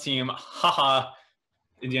Balance Team. Haha.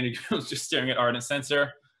 Indiana Jones just staring at Ardent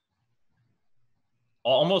Censor.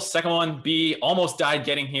 Almost second one, B, almost died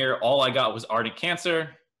getting here. All I got was Ardent Cancer.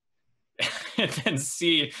 And then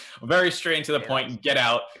C, very straight and to the point, get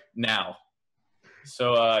out now.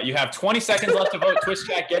 So you have 20 seconds left to vote. Twitch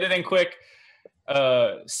chat, get it in quick.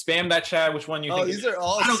 Spam that chat, which one you think. These are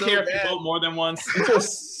all I don't so care bad. if you vote more than once. These are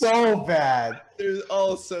so bad. They're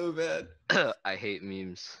all so bad. I hate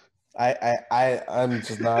memes. I'm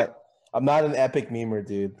just not. I'm not an epic memer,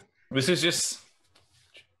 dude. This is just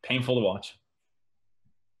painful to watch.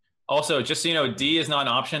 Also, just so you know, D is not an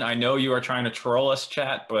option. I know you are trying to troll us,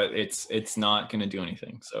 chat, but it's not going to do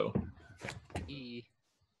anything. So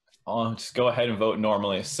I'll just go ahead and vote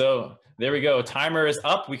normally. So there we go. Timer is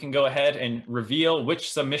up. We can go ahead and reveal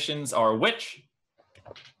which submissions are which.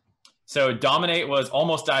 So Dominate was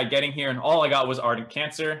almost died getting here, and all I got was Ardent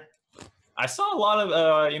Cancer. I saw a lot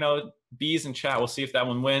of B's in chat. We'll see if that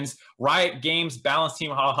one wins. Riot Games Balance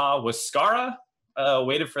Team haha was Scarra.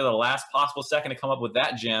 Waited for the last possible second to come up with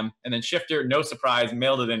that gem, and then Shiphtur, no surprise,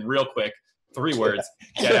 mailed it in real quick. 3 words.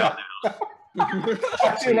 Get out now. I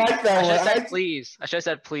actually like that one. I should have said please. I should have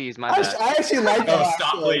said please. My bad. I actually like that. Oh,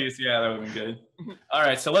 stop, please. Yeah, that would have been good. All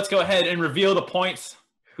right, so let's go ahead and reveal the points.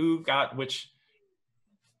 Who got which?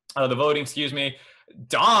 The voting, excuse me.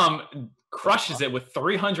 Dom crushes it with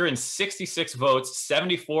 366 votes,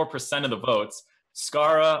 74% of the votes.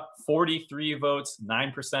 Scarra, 43 votes,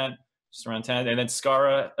 9%, just around 10. And then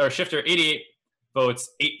Shiphtur, 88 votes,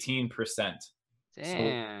 18%.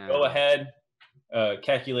 Damn. So go ahead,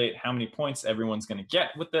 calculate how many points everyone's going to get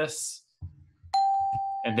with this.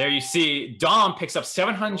 And there you see, Dom picks up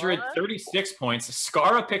 736 points.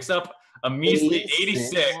 Scarra picks up a measly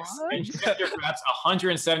 86. And Shiphtur grabs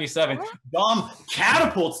 177. What? Dom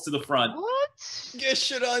catapults to the front. What? Get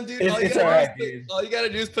shit on, dude. It's all right, dude. All you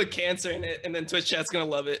gotta do is put cancer in it, and then Twitch chat's gonna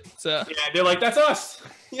love it. So Yeah, they're like, that's us.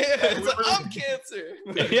 yeah, it's like, I'm cancer.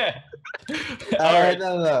 Yeah. All right,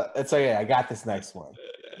 no. It's okay. I got this next one.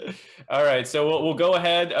 All right, so we'll go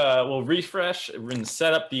ahead. We'll refresh. We're going to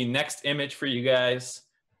set up the next image for you guys.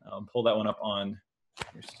 Pull that one up on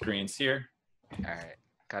your screens here. All right.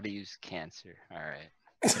 Gotta use cancer. All right.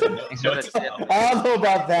 Thanks for the tip. I don't know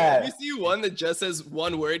about If that. you see one that just says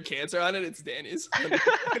one word cancer on it, it's Danny's.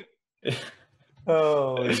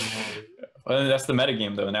 Oh, no. Well, that's the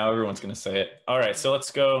metagame, though. Now everyone's going to say it. All right, so let's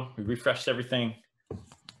go. We refreshed everything.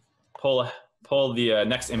 Pull the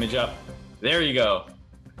next image up. There you go.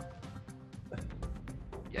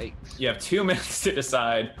 Yikes. You have 2 minutes to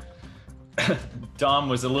decide. Dom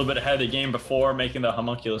was a little bit ahead of the game before making the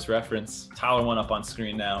homunculus reference. Tyler one up on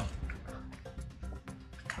screen now.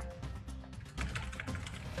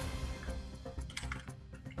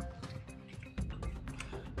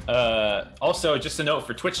 Also, just a note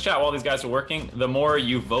for Twitch chat while these guys are working, the more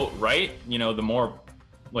you vote right, the more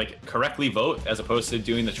correctly vote as opposed to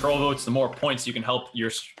doing the troll votes, the more points you can help your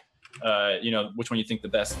which one you think the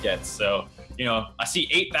best gets. So, I see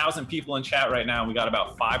 8,000 people in chat right now. We got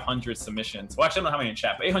about 500 submissions. Well, actually, I don't know how many in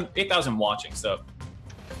chat, but 8,000 watching. So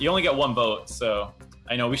you only get 1 vote. So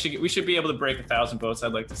I know we should be able to break 1,000 votes.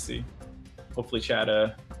 I'd like to see. Hopefully, chat,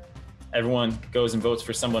 everyone goes and votes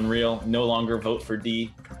for someone real. No longer vote for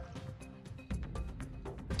D.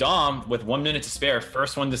 Dom, with 1 minute to spare,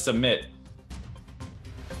 first one to submit.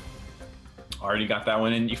 Already got that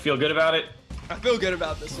one in. You feel good about it? I feel good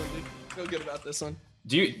about this one, dude. I feel good about this one.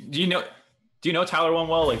 Do you know Tyler one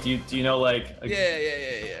well? Like, do you know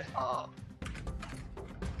Yeah.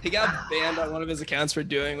 He got banned on one of his accounts for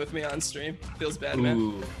doing with me on stream. Feels bad, man.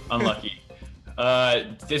 Ooh, unlucky.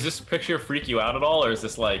 Does this picture freak you out at all, or is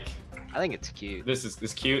this like? I think it's cute. This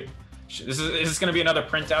is cute. Is this gonna be another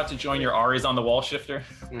printout to join your Ari's on the wall Shiphtur?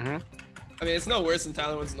 Mm-hmm. I mean, it's no worse than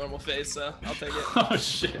Tyler Wood's normal face, so I'll take it. Oh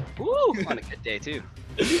shit! Woo! On a good day too.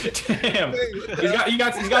 Damn. He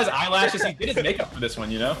got these guys eyelashes. He did his makeup for this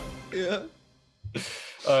one, Yeah.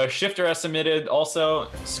 Shiphtur has submitted. Also,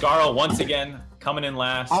 Scarra once again coming in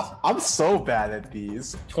last. I'm so bad at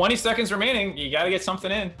these. 20 seconds remaining. You got to get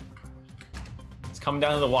something in. It's coming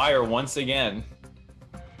down to the wire once again.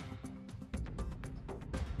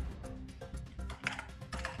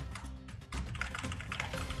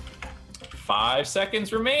 Five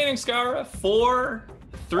seconds remaining, Scarra. 4,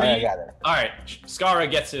 3. I got it. All right,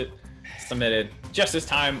 Scarra gets it submitted. Just as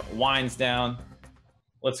time winds down,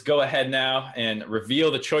 let's go ahead now and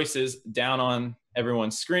reveal the choices down on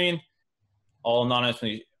everyone's screen. All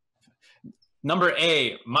anonymously. Number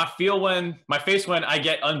A, my face when I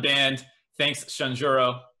get unbanned. Thanks,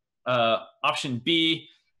 Shanjuro. Option B,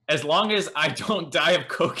 as long as I don't die of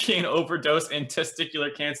cocaine overdose and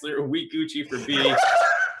testicular cancer. Weak Gucci for B.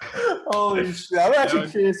 Holy shit! I'm actually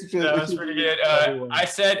curious. That was pretty good. I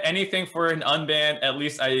said anything for an unban. At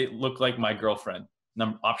least I look like my girlfriend.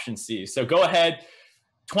 Option C. So go ahead.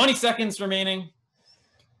 20 seconds remaining.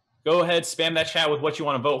 Go ahead, spam that chat with what you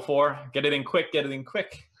want to vote for. Get it in quick. Get it in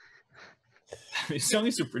quick. These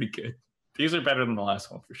are pretty good. These are better than the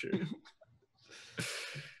last one for sure.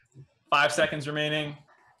 5 seconds remaining.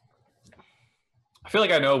 I feel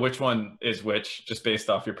like I know which one is which just based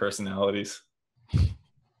off your personalities.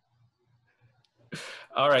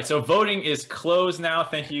 All right, so voting is closed now.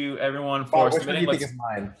 Thank you, everyone, for submitting. Which one do you think is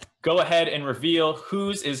mine? Go ahead and reveal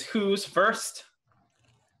whose is whose first.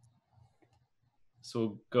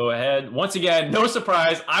 So go ahead. Once again, no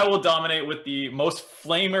surprise, I will dominate with the most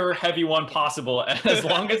flamer heavy one possible as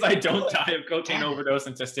long as I don't die of cocaine overdose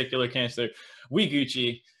and testicular cancer. We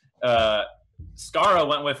Gucci. Scarra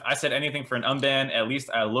went with, I said anything for an unban. At least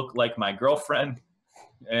I look like my girlfriend.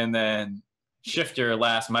 And then Shiphtur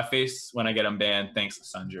last, my face when I get unbanned. Thanks,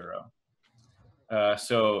 Sanjuro.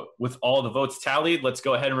 So with all the votes tallied, let's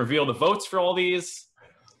go ahead and reveal the votes for all these.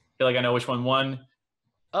 I feel like I know which one won.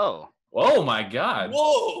 Oh. Oh my God.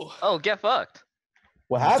 Whoa. Oh, get fucked.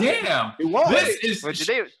 What happened? Damn. It was. This is Wait, did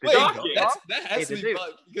they That has Hey, to did be they-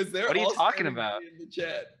 fucked because they're What are you all talking standing about? in the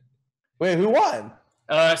chat. Wait, who won?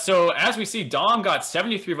 So as we see, Dom got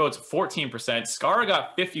 73 votes, 14%. Scarra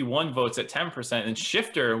got 51 votes at 10%. And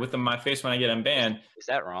Shiphtur, with my face when I get unbanned, Is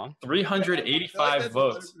that wrong? 385 that's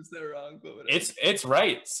votes. 100% wrong, but whatever. It's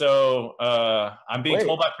right. So I'm being Wait,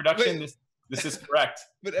 told by production wait. this is correct.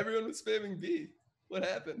 But everyone was spamming B. What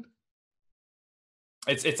happened?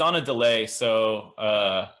 It's on a delay. So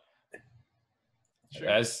Sure.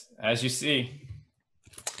 as you see.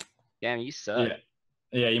 Damn, you suck.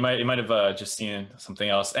 Yeah, you might have just seen something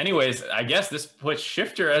else. Anyways, I guess this puts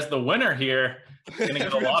Shiphtur as the winner here. Gonna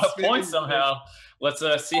get a lot of points somehow. Let's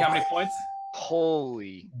see how many points.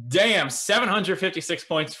 Holy. Damn, 756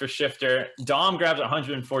 points for Shiphtur. Dom grabs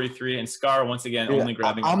 143, and Scarra once again only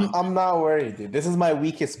grabbing. I'm not worried, dude. This is my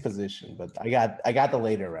weakest position, but I got the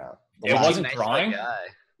later round. It wasn't Nice drawing. guy.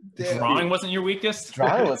 Damn. Drawing wasn't your weakest.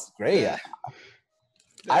 Drawing was great.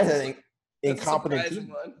 I think That's a incompetent surprising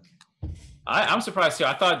team. one. I'm surprised too.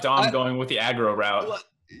 I thought Dom going with the aggro route. Well,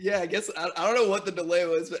 yeah, I guess I don't know what the delay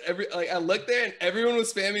was, but I looked there and everyone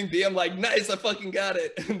was spamming B. I'm like, nice, I fucking got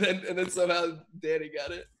it, and then somehow Danny got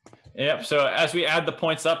it. Yep. So as we add the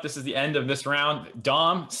points up, this is the end of this round.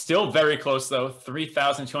 Dom still very close though,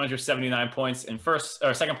 3,279 points in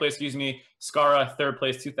second place. Excuse me. Scarra third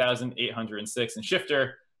place, 2,806, and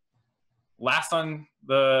Shiphtur last on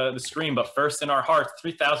the screen, but first in our hearts,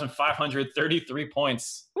 3,533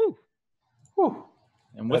 points. Woo. Whew.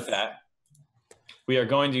 And with that, we are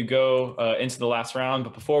going to go into the last round.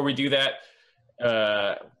 But before we do that,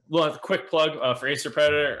 we'll have a quick plug for Acer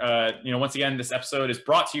Predator. Once again, this episode is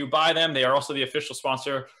brought to you by them. They are also the official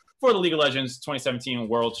sponsor for the League of Legends 2017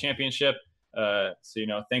 World Championship.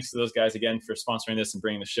 Thanks to those guys again for sponsoring this and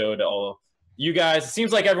bringing the show to all of you guys. It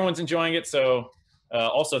seems like everyone's enjoying it. So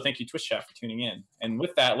also thank you, Twitch chat, for tuning in. And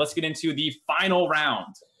with that, let's get into the final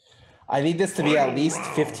round. I need this to be at least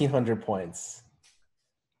 1,500 points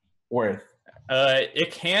worth.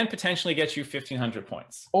 It can potentially get you 1,500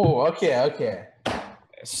 points. Oh, okay. Okay.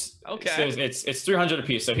 So it's 300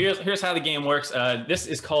 apiece. So here's how the game works. This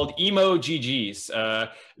is called Emo GGs.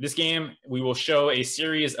 This game, we will show a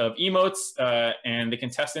series of emotes, and the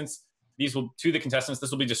contestants. This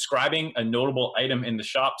will be describing a notable item in the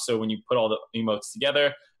shop. So when you put all the emotes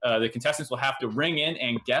together, the contestants will have to ring in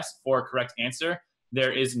and guess for a correct answer.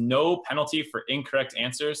 There is no penalty for incorrect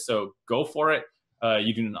answers, so go for it.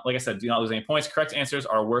 You do not, like I said, do not lose any points. Correct answers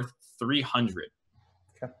are worth 300.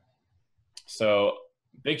 Okay. So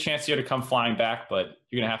big chance here to come flying back, but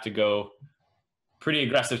you're gonna have to go pretty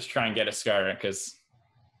aggressive to try and get a Scarra because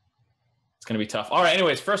it's gonna be tough. All right.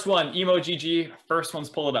 Anyways, first one, Emo GG. First one's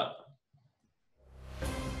pull it up.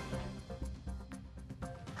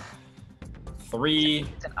 3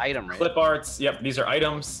 It's an item, right? clip arts. Yep, these are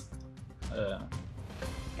items.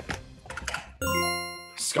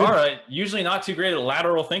 Scarra, usually not too great at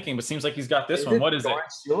lateral thinking, but seems like he's got this one. What is it?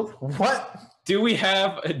 Shield? What? Do we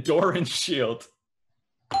have a Doran shield?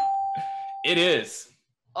 It is.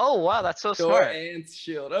 Oh wow, that's so Door smart. and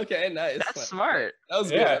shield. Okay, nice. That's smart. That was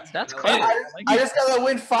Yeah. good. That's I like clever. it. I just gotta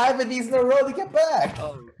win 5 of these in a row to get back.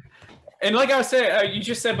 Oh, And like I was saying, you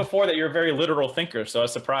just said before that you're a very literal thinker, so I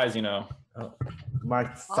was surprised,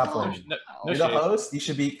 Mark, stop Oh. playing. No You're the shade. host. You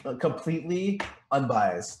should be completely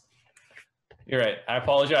unbiased. You're right. I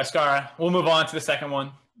apologize, Scarra. We'll move on to the second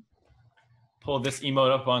one. Pull this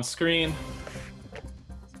emote up on screen.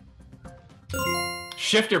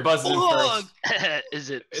 Shiphtur buzzes in oh, first. Is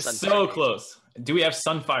it? It's Sunfire? so close. Do we have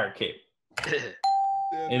Sunfire Cape?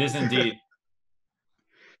 damn. It is indeed.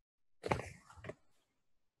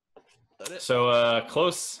 Got it. So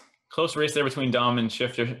close race there between Dom and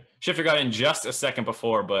Shiphtur. Shiphtur got in just a second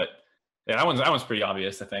before, but yeah, that one's pretty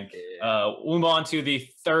obvious, I think. We'll move on to the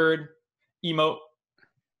third emote.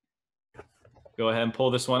 Go ahead and pull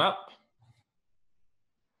this one up.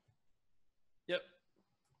 Yep.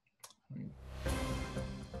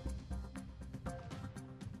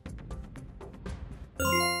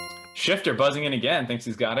 Shiphtur buzzing in again, thinks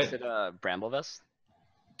he's got Is it. it Bramble Vest?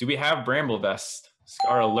 Do we have Bramble Vest?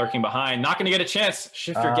 Scarra lurking behind. Not going to get a chance.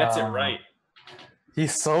 Shiphtur gets it right.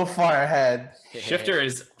 He's so far ahead. Shiphtur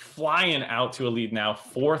is flying out to a lead now.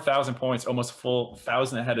 4,000 points, almost a full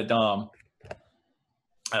 1,000 ahead of Dom.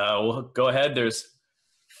 We'll go ahead. There's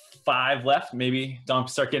 5 left. Maybe Dom can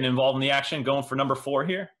start getting involved in the action. Going for number 4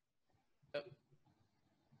 here. Yep.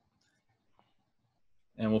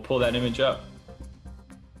 And we'll pull that image up.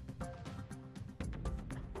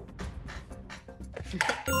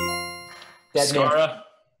 Dead man. Scarra.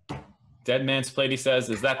 Dead man's plate, he says.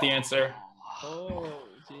 Is that the answer? Oh,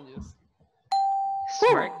 genius.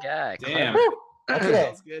 Smart guy. Damn. clever. Okay.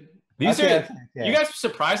 That was good. These Okay, are okay. you guys are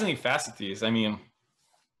surprisingly fast at these. I mean,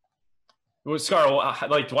 Well, Scarra,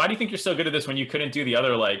 like, why do you think you're so good at this when you couldn't do the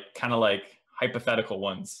other, like, kind of like hypothetical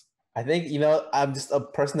ones? I think, you know, I'm just a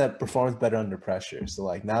person that performs better under pressure. So,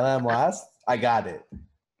 like, now that I'm last, I got it.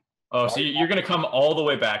 Oh, so you're gonna come all the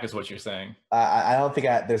way back, is what you're saying? I don't think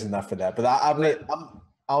there's enough for that, but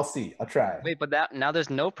I'll see. I'll try. Wait, but now there's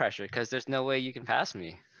no pressure because there's no way you can pass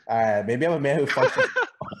me. All right, maybe I'm a man who fucks.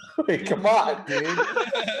 Wait, come on, dude.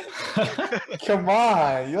 Come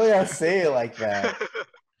on, you don't gotta say it like that.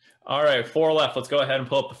 All right, 4 left. Let's go ahead and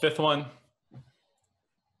pull up the 5th one.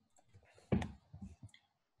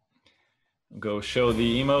 Go show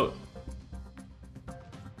the emote.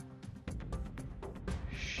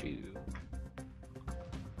 Shoot.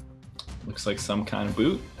 Looks like some kind of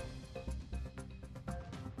boot.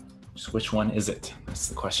 Just which one is it? That's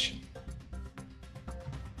the question.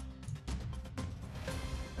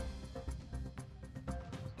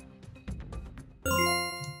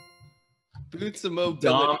 Boots of mobility.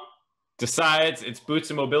 Dom decides it's boots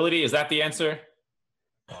and mobility. Is that the answer?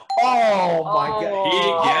 Oh my god.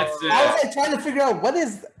 He gets it. I was like trying to figure out what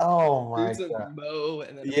is. Oh my Boots god. of Mo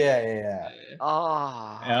and then Yeah. Oh.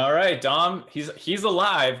 All right, Dom. He's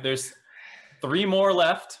alive. There's 3 more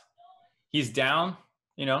left. He's down,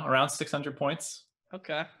 you know, around 600 points.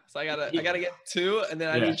 Okay. So I gotta get 2, and then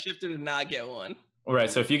I Yeah. need Shiphtur to not get 1. All right,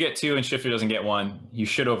 so if you get 2 and Shiphtur doesn't get 1, you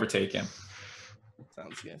should overtake him.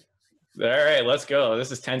 Sounds good. All right, let's go.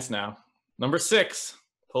 This is tense now. Number 6.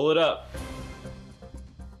 Pull it up.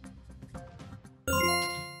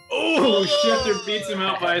 Oh, Shiphtur beats him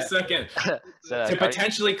out by a second to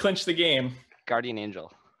potentially clinch the game. Guardian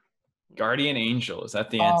Angel. Guardian Angel, is that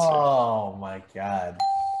the answer? Oh my god.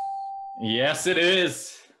 Yes, it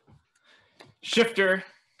is. Shiphtur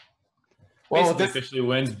Well, basically officially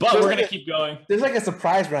wins, but we're gonna keep going. There's like a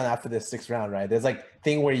surprise round after this 6th round, right? There's like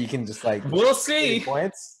thing where you can just like We'll see.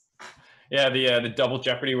 points. Yeah, the double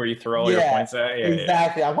Jeopardy where you throw all your points at. Yeah,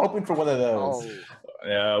 exactly. I'm hoping for one of those. Oh.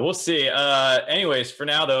 Yeah, we'll see. Anyways, for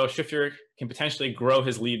now though, Shiphtur can potentially grow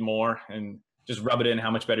his lead more and just rub it in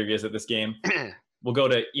how much better he is at this game. We'll go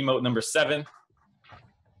to emote number 7.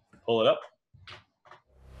 Pull it up.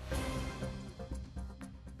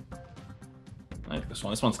 I like this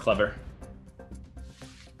one. This one's clever.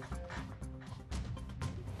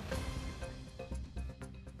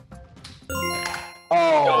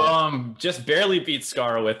 Oh, Just barely beat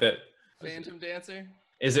Scarra with it. Phantom Dancer.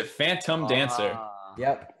 Is it Phantom Dancer?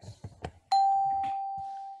 yep.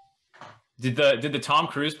 Did the Tom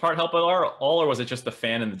Cruise part help at all, or was it just the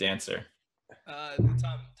fan and the dancer? Tom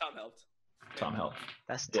helped. Tom helped.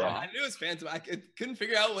 That's Yeah. tough. I knew it was Phantom. I couldn't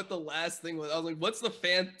figure out what the last thing was. I was like, "What's the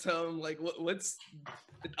Phantom? Like, what's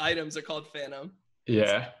the items are called Phantom?"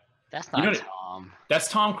 Yeah. That's You not know- Tom. That's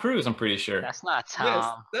Tom Cruise, I'm pretty sure. That's not Yes,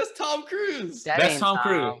 Tom. that's Tom Cruise. That That's ain't Tom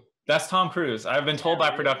Cruise. That's Tom Cruise. I've been told by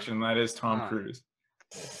really? production that is Tom Huh. Cruise.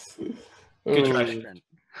 Good try. Different.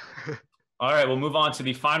 All right, we'll move on to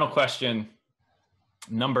the final question.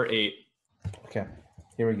 Number 8. Okay,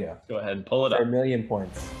 here we go. Go ahead and pull it For up. 1,000,000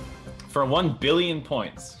 points. For 1 billion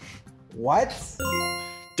points. What?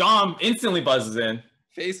 Dom instantly buzzes in.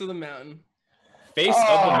 Face of the mountain. Face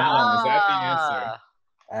of the mountain. Is that the answer?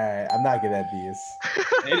 All right, I'm not good at these.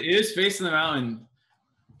 It is Face of the Mountain.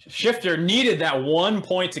 Shiphtur needed that 1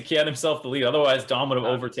 point to get himself the lead. Otherwise, Dom would have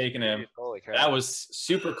overtaken him. Holy crap. That was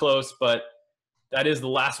super close, but that is the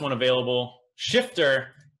last one available. Shiphtur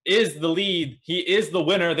is the lead. He is the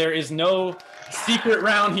winner. There is no secret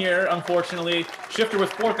round here, unfortunately. Shiphtur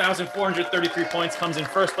with 4,433 points comes in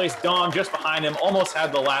first place. Dom just behind him, almost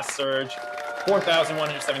had the last surge.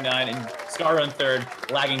 4,179, and Scarra in third,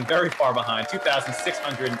 lagging very far behind,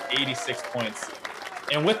 2,686 points.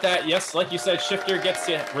 And with that, yes, like you said, Shiphtur gets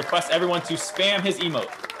to request everyone to spam his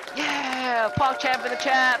emote. Yeah, Pog Champ in the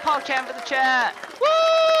chat. Pog Champ in the chat.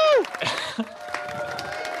 Woo!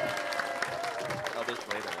 Oh, there's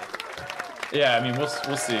later. Right? Yeah, I mean, we'll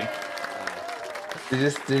see. They're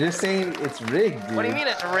just saying it's rigged, dude. What do you mean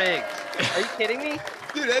it's rigged? Are you kidding me?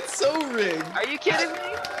 Dude, that's so rigged. Are you kidding me?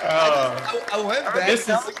 I went back. This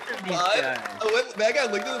to is- the bot. I went back. I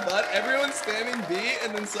looked at the bot. Everyone's spamming B,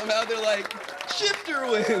 and then somehow they're like, "Shiphtur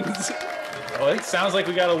wins." Well, it sounds like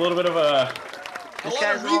we got a little bit of a. I This want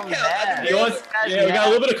guy's a all recount. mad. You know what? Yeah, we got a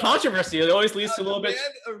little bit of controversy. It always leads to a little bit.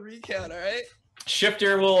 A recount, all right?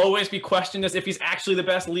 Shiphtur will always be questioned as if he's actually the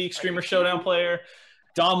best League Streamer Showdown player.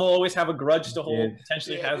 Dom will always have a grudge to hold. Yeah.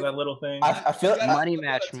 Potentially Yeah, has that little thing. I feel Money I'm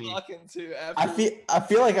match me. talking to I after.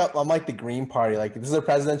 feel like I'm like the Green Party. Like this is a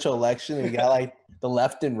presidential election, and we got like the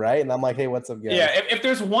left and right, and I'm like, hey, what's up, guys? Yeah, if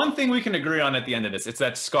there's one thing we can agree on at the end of this, it's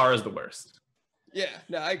that Scar is the worst. Yeah,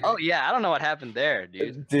 no, I agree. Oh yeah, I don't know what happened there,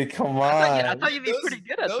 dude. Dude, come I on. thought you'd be pretty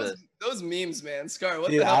good at this. Those memes, man. Scar, what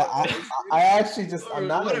Dude, the hell? are those, I actually just I'm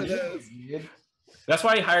not What a are meme, those? dude. That's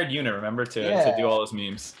why he hired Una, remember, to Yeah. do all those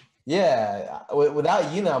memes. Yeah,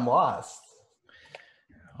 without you, I'm lost.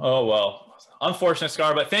 Oh well, unfortunate,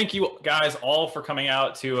 Scar, but thank you guys all for coming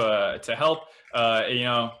out to help. You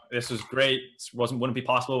know, this was great. Wouldn't be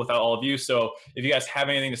possible without all of you. So if you guys have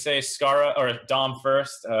anything to say, Scarra or Dom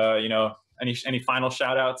first, you know, any final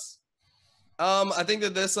shout outs? I think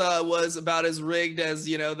that this was about as rigged as,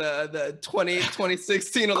 you know, the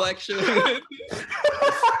 2016 election.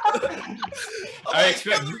 I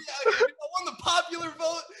expect. I won the popular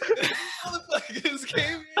vote. Motherfuckers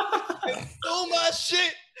came in and stole my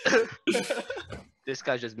shit. This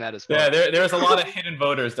guy's just mad as fuck. Yeah, there's a lot of hidden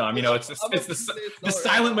voters, Dom. You know, it's the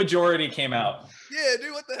silent majority came out. Yeah,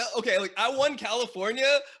 dude, what the hell? Okay, like I won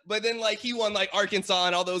California, but then like he won like Arkansas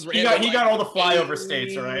and all those. He got all the flyover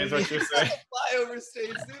states, right? Is what you're saying. Flyover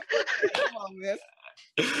states, dude. Come on, man.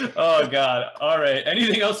 Oh God! All right.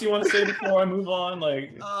 Anything else you want to say before I move on?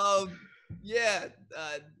 Like, yeah.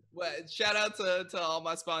 Shout out to all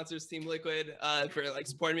my sponsors, Team Liquid, for like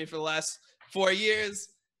supporting me for the last 4 years,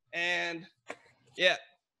 and yeah,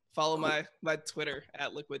 follow my Twitter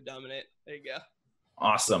at IWillDominate. There you go.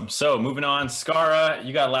 Awesome. So moving on, Scarra,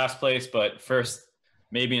 you got last place, but first,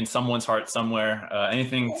 maybe in someone's heart somewhere.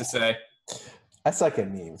 Anything to say? I suck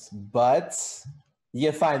at memes, but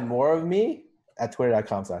you can find more of me at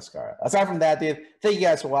twitter.com/Scarra. Aside from that, dude, thank you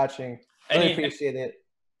guys for watching. Really appreciate it.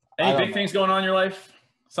 Any big things going on in your life?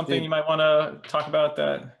 Something Dude, you might want to talk about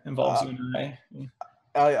that involves you and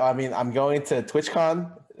I? I mean, I'm going to TwitchCon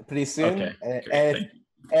pretty soon. Okay, and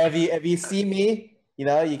if you see me, you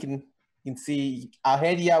know, you can see. I'll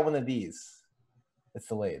hand you out one of these. It's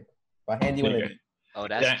delayed. I'll hand you one of these. Oh,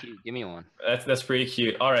 that's cute. Give me one. That's pretty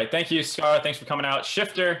cute. All right, thank you, Scarra. Thanks for coming out.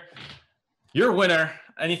 Shiphtur, your winner.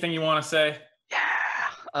 Anything you want to say?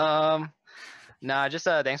 Yeah. Nah, just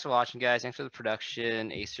thanks for watching, guys. Thanks for the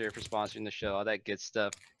production, Acer for sponsoring the show, all that good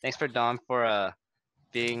stuff. Thanks for Dom for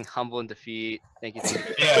being humble in defeat. Thank you.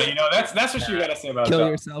 Yeah, you know that's what you gotta say about Kill Dom.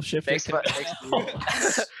 yourself, Shiphtur.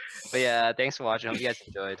 But yeah, thanks for watching. Hope you guys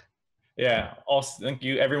enjoyed. Yeah. Also, thank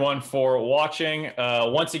you everyone for watching.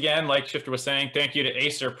 Once again, like Shiphtur was saying, thank you to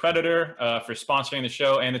Acer Predator for sponsoring the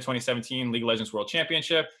show and the 2017 League of Legends World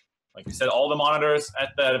Championship. Like we said, all the monitors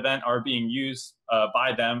at that event are being used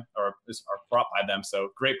by them or are brought by them.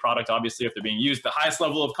 So great product, obviously, if they're being used. The highest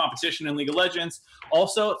level of competition in League of Legends.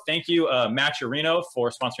 Also, thank you, Matcherino, for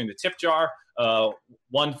sponsoring the tip jar.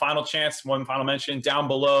 One final chance, one final mention down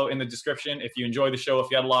below in the description. If you enjoyed the show, if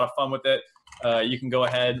you had a lot of fun with it, you can go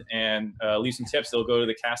ahead and leave some tips. They'll go to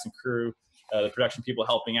the cast and crew, the production people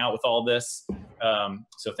helping out with all this.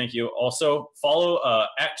 So thank you. Also, follow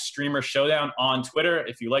at Streamer Showdown on Twitter.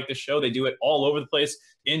 If you like the show, they do it all over the place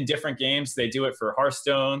in different games. They do it for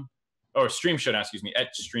Hearthstone, or Stream Showdown, excuse me,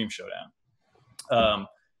 at Stream Showdown.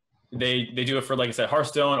 They do it for, like I said,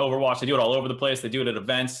 Hearthstone, Overwatch. They do it all over the place. They do it at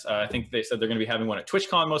events. I think they said they're going to be having one at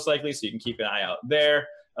TwitchCon most likely, so you can keep an eye out there.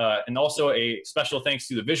 And also a special thanks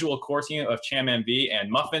to the visual core team of Cham MV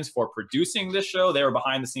and Muffins for producing this show. They were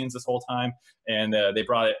behind the scenes this whole time, and they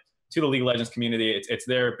brought it to the League of Legends community. It's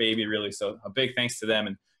their baby, really. So a big thanks to them.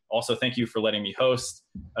 And also thank you for letting me host.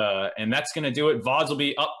 And that's going to do it. VODs will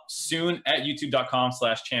be up soon at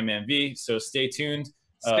youtube.com/ChamMV. So stay tuned.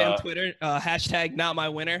 Spam Twitter, hashtag not my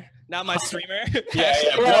winner, not my streamer. Yeah.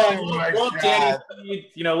 Oh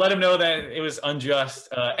You know, let him know that it was unjust.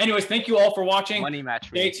 Anyways, thank you all for watching. Money match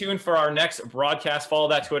Stay me. tuned for our next broadcast. Follow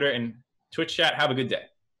that Twitter and Twitch chat. Have a good day.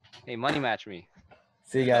 Hey, money match me.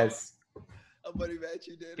 See you guys. A buddy match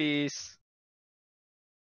you did. Peace.